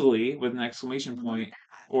 Ugly with an exclamation I love point, that.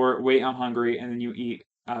 or wait, I'm hungry, and then you eat.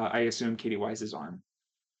 I assume Katie Wise's arm.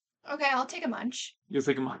 Okay, I'll take a munch. You're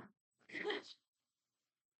like,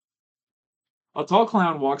 a tall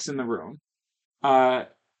clown walks in the room. Uh,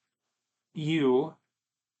 you,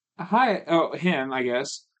 hi, oh, him, I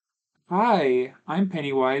guess. Hi, I'm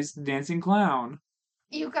Pennywise, the dancing clown.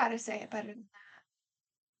 You gotta say it better than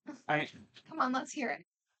that. I, Come on, let's hear it.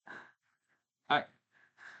 I,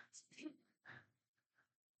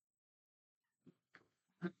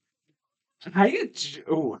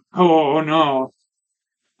 oh no.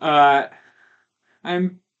 Uh,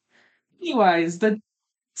 I'm Pennywise, the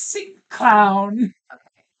dancing clown.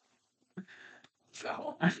 Okay.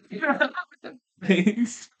 So,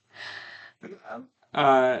 Thanks. um,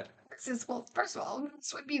 Uh, this is, well, first of all,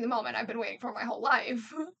 this would be the moment I've been waiting for my whole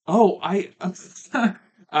life. oh,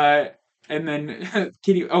 uh, and then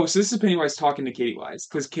Kitty, oh, so this is Pennywise talking to Katie Wise,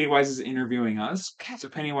 because Katie Wise is interviewing us. Okay. So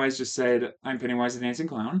Pennywise just said, I'm Pennywise the dancing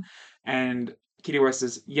clown. And Katie Wise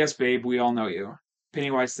says, yes, babe, we all know you.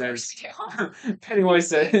 Pennywise Of course says, we do. Pennywise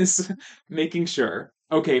says, making sure.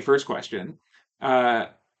 Okay, first question. Uh,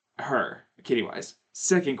 her, Kitty Wise.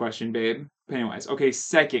 Second question, babe. Pennywise. Okay,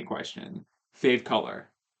 second question. Fave color.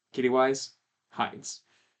 Kitty Wise hides.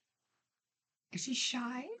 Is she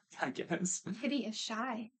shy? I guess. Kitty is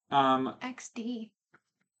shy. Um, XD.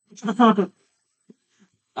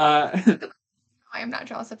 uh, I am not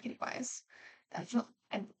jealous of Kitty Wise. That's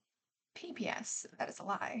and PPS. That is a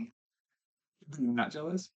lie. not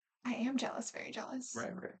jealous. I am jealous, very jealous.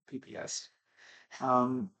 Right, right. PPS.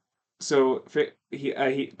 Um, so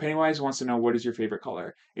Pennywise wants to know what is your favorite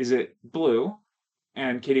color? Is it blue?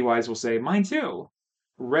 And Kitty Wise will say, mine too.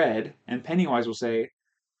 Red, and Pennywise will say,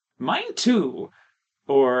 mine too.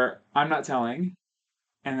 Or I'm not telling.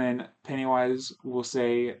 And then Pennywise will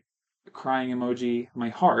say, crying emoji, my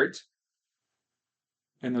heart.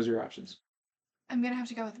 And those are your options. I'm gonna have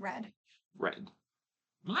to go with red. Red.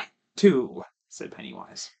 Mine too, said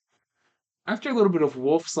Pennywise. After a little bit of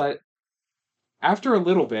After a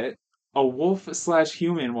little bit, a wolf slash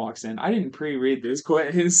human walks in. I didn't pre-read this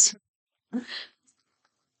quiz.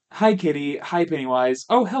 Hi, Kitty. Hi, Pennywise.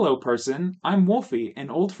 Oh, hello, person. I'm Wolfie, an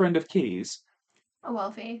old friend of Kitty's. A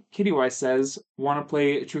Wolfie. Kittywise says, "Want to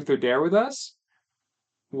play Truth or Dare with us?"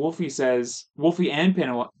 Wolfie and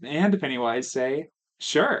Pennywise say,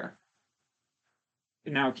 "Sure."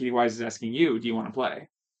 Now Kittywise is asking you, "Do you want to play?"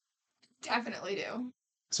 Definitely do.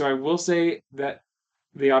 So I will say that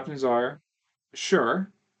the options are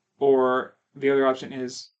sure, or the other option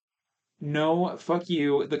is no, fuck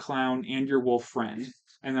you, the clown, and your wolf friend.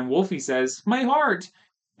 And then Wolfie says, my heart.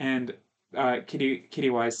 And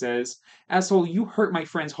Kittywise says, asshole, you hurt my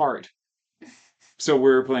friend's heart. So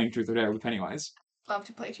we're playing Truth or Dare with Pennywise Love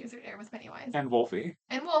to play Truth or Dare with Pennywise. and Wolfie.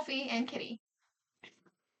 And Wolfie and Kitty.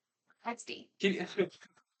 That's D.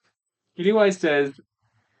 Kittywise says,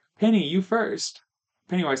 Penny, you first.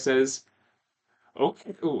 Pennywise says,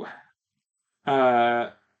 okay, ooh,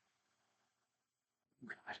 uh,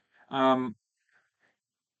 um,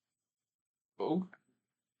 oh,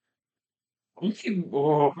 okay,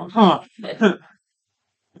 oh, huh.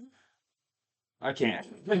 I can't.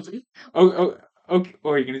 Oh, okay. Oh,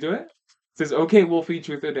 are you gonna do it? It says, okay, Wolfie,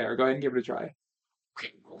 truth or dare. Go ahead and give it a try.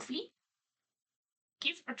 Okay, Wolfie.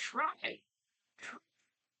 Give it a try.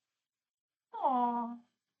 Aww.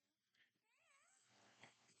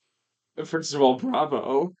 First of all,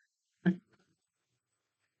 bravo.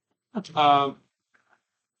 Um,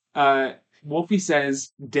 Wolfie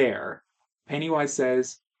says, dare. Pennywise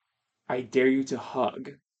says, I dare you to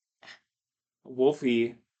hug.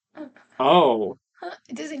 Wolfie, oh,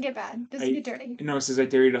 It doesn't get bad. It doesn't I, get dirty. no, it says, I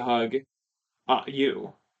dare you to hug,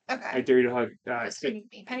 you. I Okay. dare you to hug, Who's hugging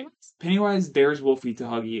me? Pennywise? Pennywise dares Wolfie to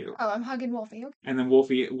hug you. Oh, I'm hugging Wolfie. Okay. And then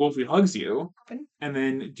Wolfie hugs you. Open. And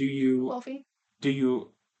then Wolfie. do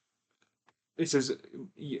you, it says,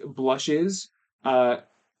 blushes. Uh,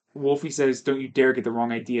 Wolfie says, don't you dare get the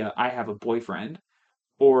wrong idea. I have a boyfriend.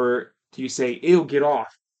 Or do you say, ew, get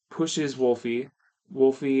off? Pushes Wolfie.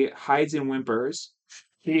 Wolfie hides and whimpers.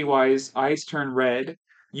 Kitty-wise, eyes turn red.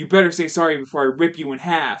 You better say sorry before I rip you in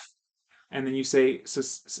half. And then you say,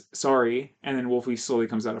 sorry. And then Wolfie slowly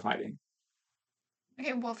comes out of hiding.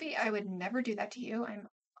 Okay, Wolfie, I would never do that to you.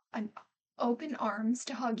 I'm open arms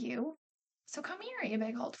to hug you. So come here, you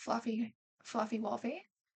big old fluffy Wolfie.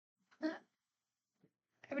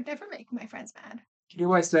 I would never make my friends mad.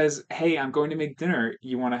 Kitty-wise says, hey, I'm going to make dinner.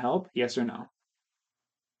 You want to help? Yes or no?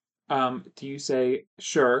 Do you say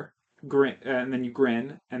sure, grin, and then you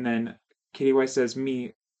grin, and then Kitty White says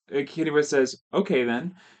me. Kitty White says okay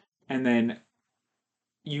then, and then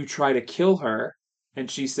you try to kill her, and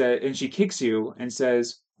she kicks you and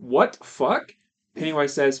says, "What fuck?"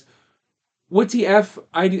 Pennywise says, "What TF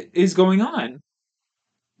is going on?"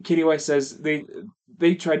 Kittywise says,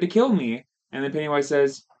 "They tried to kill me." And then Pennywise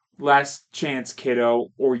says, "Last chance,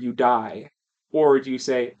 kiddo, or you die." Or do you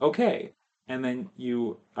say, "Okay," and then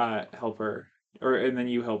you help her, and then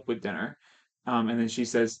you help with dinner, and then she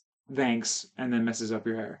says, "Thanks," and then messes up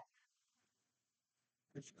your hair.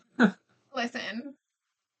 Listen,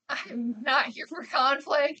 I'm not here for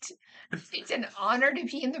conflict. It's an honor to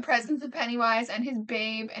be in the presence of Pennywise and his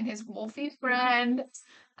babe and his wolfie friend.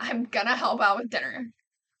 I'm gonna help out with dinner.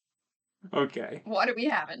 Okay. What are we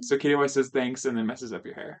having? So Kittywise says thanks and then messes up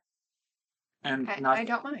your hair. And I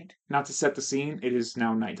don't mind. not to set the scene, it is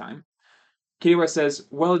now nighttime. Kittywise says,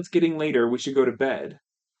 "Well, it's getting later. We should go to bed.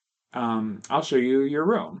 I'll show you your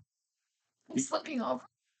room." I'm slipping over.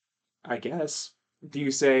 I guess. Do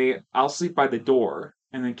you say, "I'll sleep by the door,"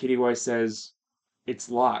 and then Kittywise says, "It's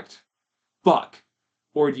locked. Fuck."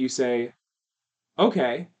 Or do you say,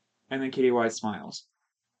 "Okay," and then Kittywise smiles?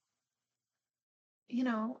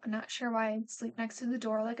 I'm not sure why I'd sleep next to the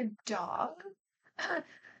door like a dog.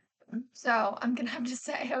 So I'm gonna have to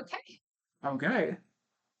say, okay. Okay.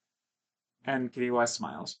 And Kittywise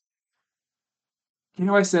smiles.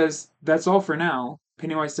 Pennywise says, "That's all for now."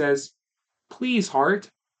 Pennywise says, "Please, heart."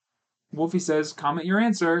 Wolfie says, "Comment your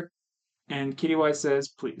answer." And Kittywise says,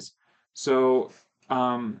 "Please." So,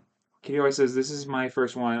 um, Kittywise says, "This is my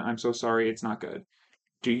first one. I'm so sorry. It's not good."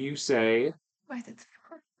 Do you say, Why is it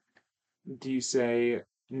do you say,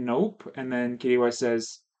 "Nope," and then Kittywise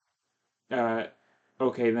says, uh,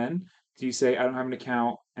 "Okay then"? Do you say, "I don't have an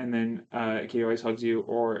account," and then Kittywise hugs you,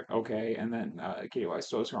 or "Okay," and then Kittywise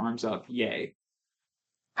throws her arms up, yay?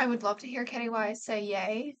 I would love to hear Pennywise say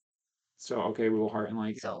yay. So, okay, we will heart and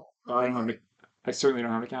like, So, oh, I don't have an, I certainly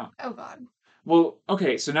don't have an account. oh god. Well,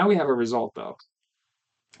 okay, so now we have a result though,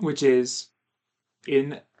 which is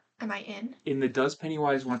in Am I in? the "Does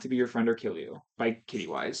Pennywise Want to Be Your Friend or Kill You" by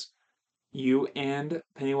Kittywise. You and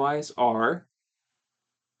Pennywise are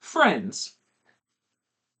friends.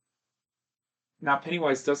 Now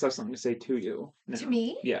Pennywise does have something to say to you. To Now.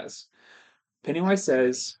 me? Yes. Pennywise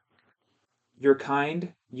says, "You're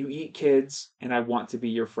kind, you eat kids, and I want to be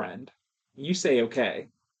your friend." You say okay.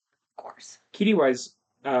 Of course. Kittywise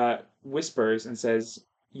whispers and says,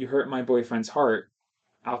 "You hurt my boyfriend's heart.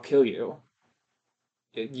 I'll kill you."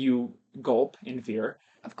 You gulp in fear.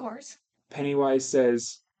 Of course. Pennywise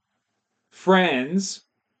says, "Friends,"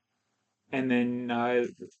 and then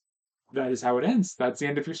that is how it ends. That's the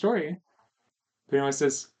end of your story. Pennywise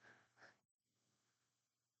says,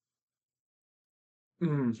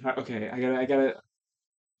 "Okay, I gotta,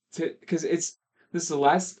 because this is the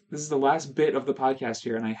last bit of the podcast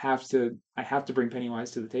here, and I have to bring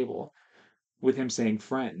Pennywise to the table with him saying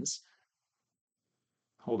friends.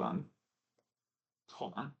 Hold on,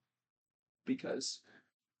 hold on, because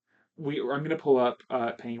I'm gonna pull up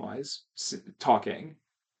Pennywise talking,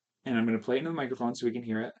 and I'm gonna play it into the microphone so we can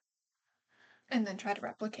hear it. And then try to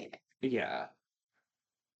replicate it. Yeah,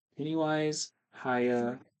 Pennywise,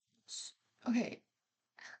 hiya, Okay.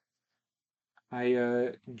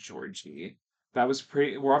 hiya, Georgie. That was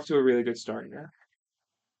pretty. We're off to a really good start here.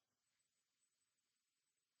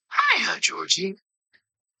 Hiya, Georgie.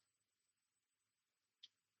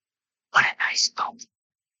 What a nice boat.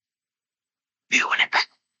 You want it back?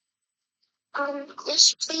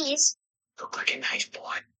 Yes, please. Look like a nice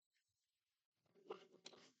boy.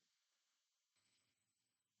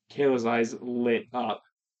 Kayla's eyes lit up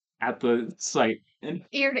at the sight and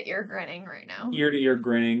Ear to ear grinning right now. ear to ear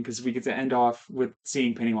grinning because we get to end off with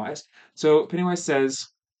seeing Pennywise. So Pennywise says,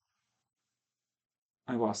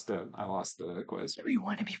 I lost the quiz. Do you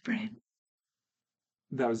want to be friends?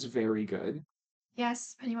 That was very good.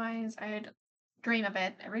 Yes, Pennywise. I'd dream of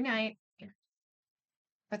it every night.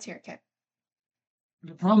 Let's hear it, kid.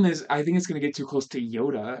 The problem is, I think it's gonna get too close to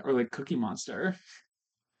Yoda or like Cookie Monster.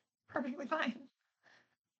 Perfectly fine.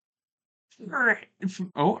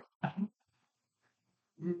 Oh,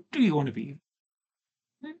 do you want to be?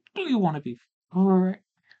 Do you want to be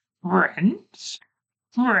friends?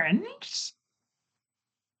 Friends?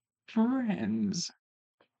 Friends?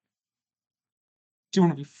 Do you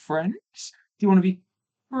want to be friends? Do you want to be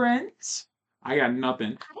friends? I got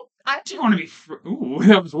nothing. Do you want to be? Ooh,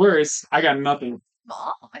 that was worse. I got nothing.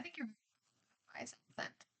 Small. I think you're wise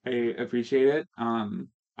accent. I appreciate it.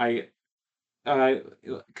 I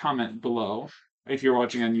comment below if you're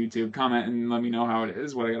watching on YouTube. Comment and let me know how it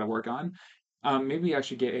is. What I got to work on. Maybe I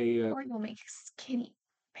should get a Or you'll make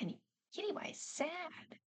Kittywise sad.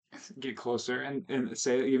 get closer and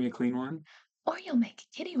say give me a clean one. Or you'll make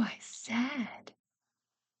Kittywise sad.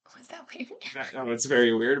 Was that weird? Oh, it's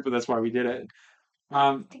very weird, but that's why we did it.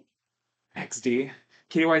 Um, XD.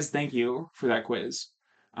 Kitty Wise, thank you for that quiz.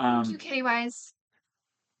 Thank you, Um, Kitty Wise.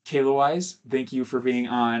 Kayla Wise, thank you for being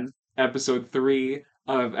on episode 3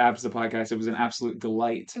 of Abs the Podcast. It was an absolute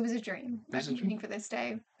delight. It was a dream. It was I've a been waiting for this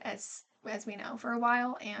day, as we know, for a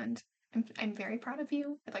while, and I'm very proud of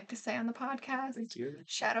you. I'd like to say on the podcast, Thank you.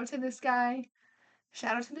 shout out to this guy,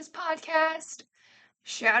 shout out to this podcast,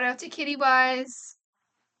 shout out to Kitty Wise,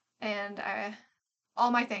 and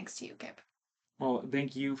all my thanks to you, Kip. Well,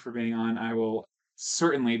 thank you for being on. I will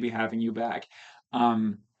certainly be having you back.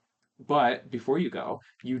 Um, but before you go,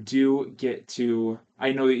 you do get to,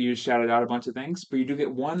 I know that you shouted out a bunch of things, but you do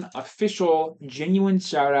get one official, genuine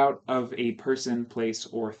shout out of a person, place,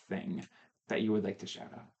 or thing that you would like to shout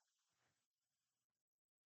out.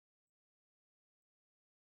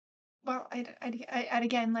 Well, I'd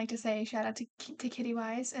again like to say shout out to Kitty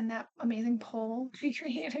Wise and that amazing poll she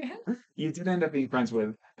created. You did end up being friends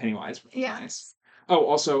with Pennywise, which is Yeah. nice. Oh,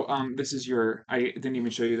 also, this is your, I didn't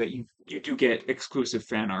even show you that you do get exclusive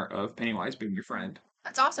fan art of Pennywise being your friend.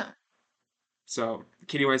 That's awesome. So,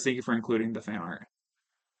 Kitty Wise, thank you for including the fan art.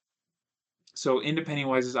 So, into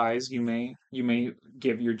Pennywise's eyes, you may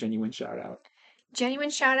give your genuine shout out. Genuine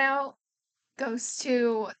shout out goes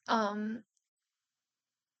to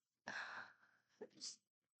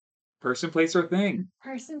Person, place, or thing.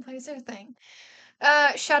 person, place, or thing.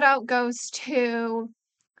 Shout out goes to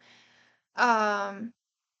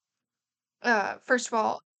first of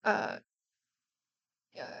all,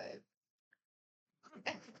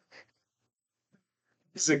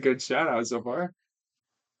 This is a good shout out so far.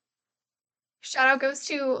 shout out goes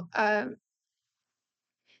to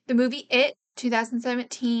the movie It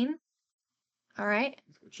 2017. All right.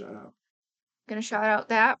 Good shout out. Gonna shout out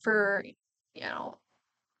that for,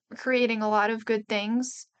 creating a lot of good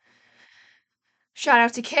things. Shout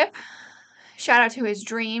out to Kip. Shout out to his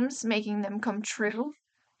dreams, making them come true.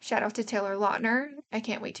 Shout out to Taylor Lautner. I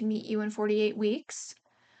can't wait to meet you in 48 weeks.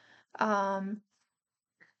 If I'm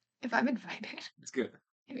invited. It's good.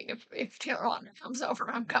 I mean, if Taylor Lautner comes over,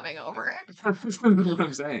 I'm coming over. That's what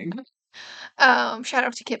I'm saying. Shout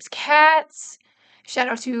out to Kip's cats. Shout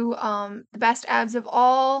out to the best abs of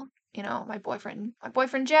all. My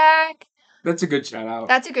boyfriend Jack. That's a good shout out.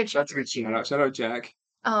 That's a good shout. That's a good shout out. Shout out Jack.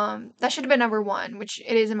 That should have been number 1, which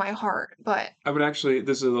it is in my heart, but I would actually,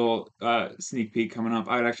 this is a little sneak peek coming up.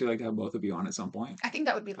 I would actually like to have both of you on at some point. I think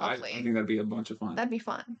that would be I lovely. think that'd be a bunch of fun. That'd be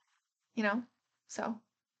fun. So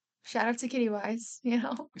shout out to Kitty Wise,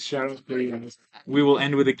 Shout out to Kitty Wise. We will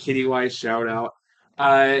end with a Kitty Wise shout out.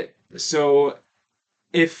 So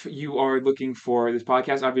if you are looking for this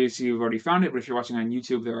podcast, obviously you've already found it, but if you're watching on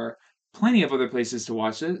YouTube, there are plenty of other places to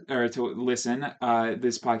watch it or to listen.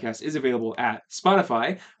 This podcast is available at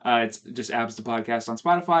Spotify. It's just Abs the Podcast on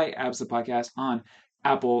Spotify, Abs the Podcast on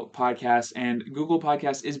Apple Podcasts, and Google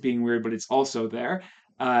Podcasts is being weird, but it's also there.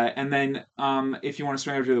 And then if you want to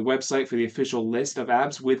swing over to the website for the official list of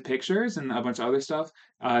abs with pictures and a bunch of other stuff,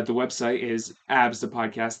 the website is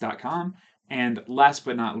absthepodcast.com. And last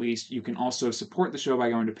but not least, you can also support the show by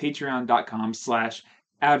going to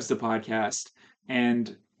patreon.com/absthepodcast.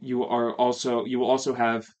 And you will also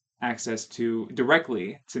have access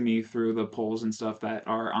directly to me through the polls and stuff that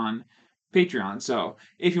are on Patreon. So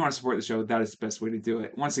if you want to support the show, that is the best way to do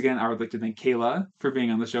it. Once again, I would like to thank Kayla for being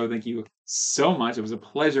on the show. Thank you so much. It was a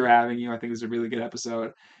pleasure having you. I think it was a really good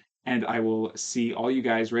episode. And I will see all you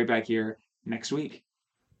guys right back here next week.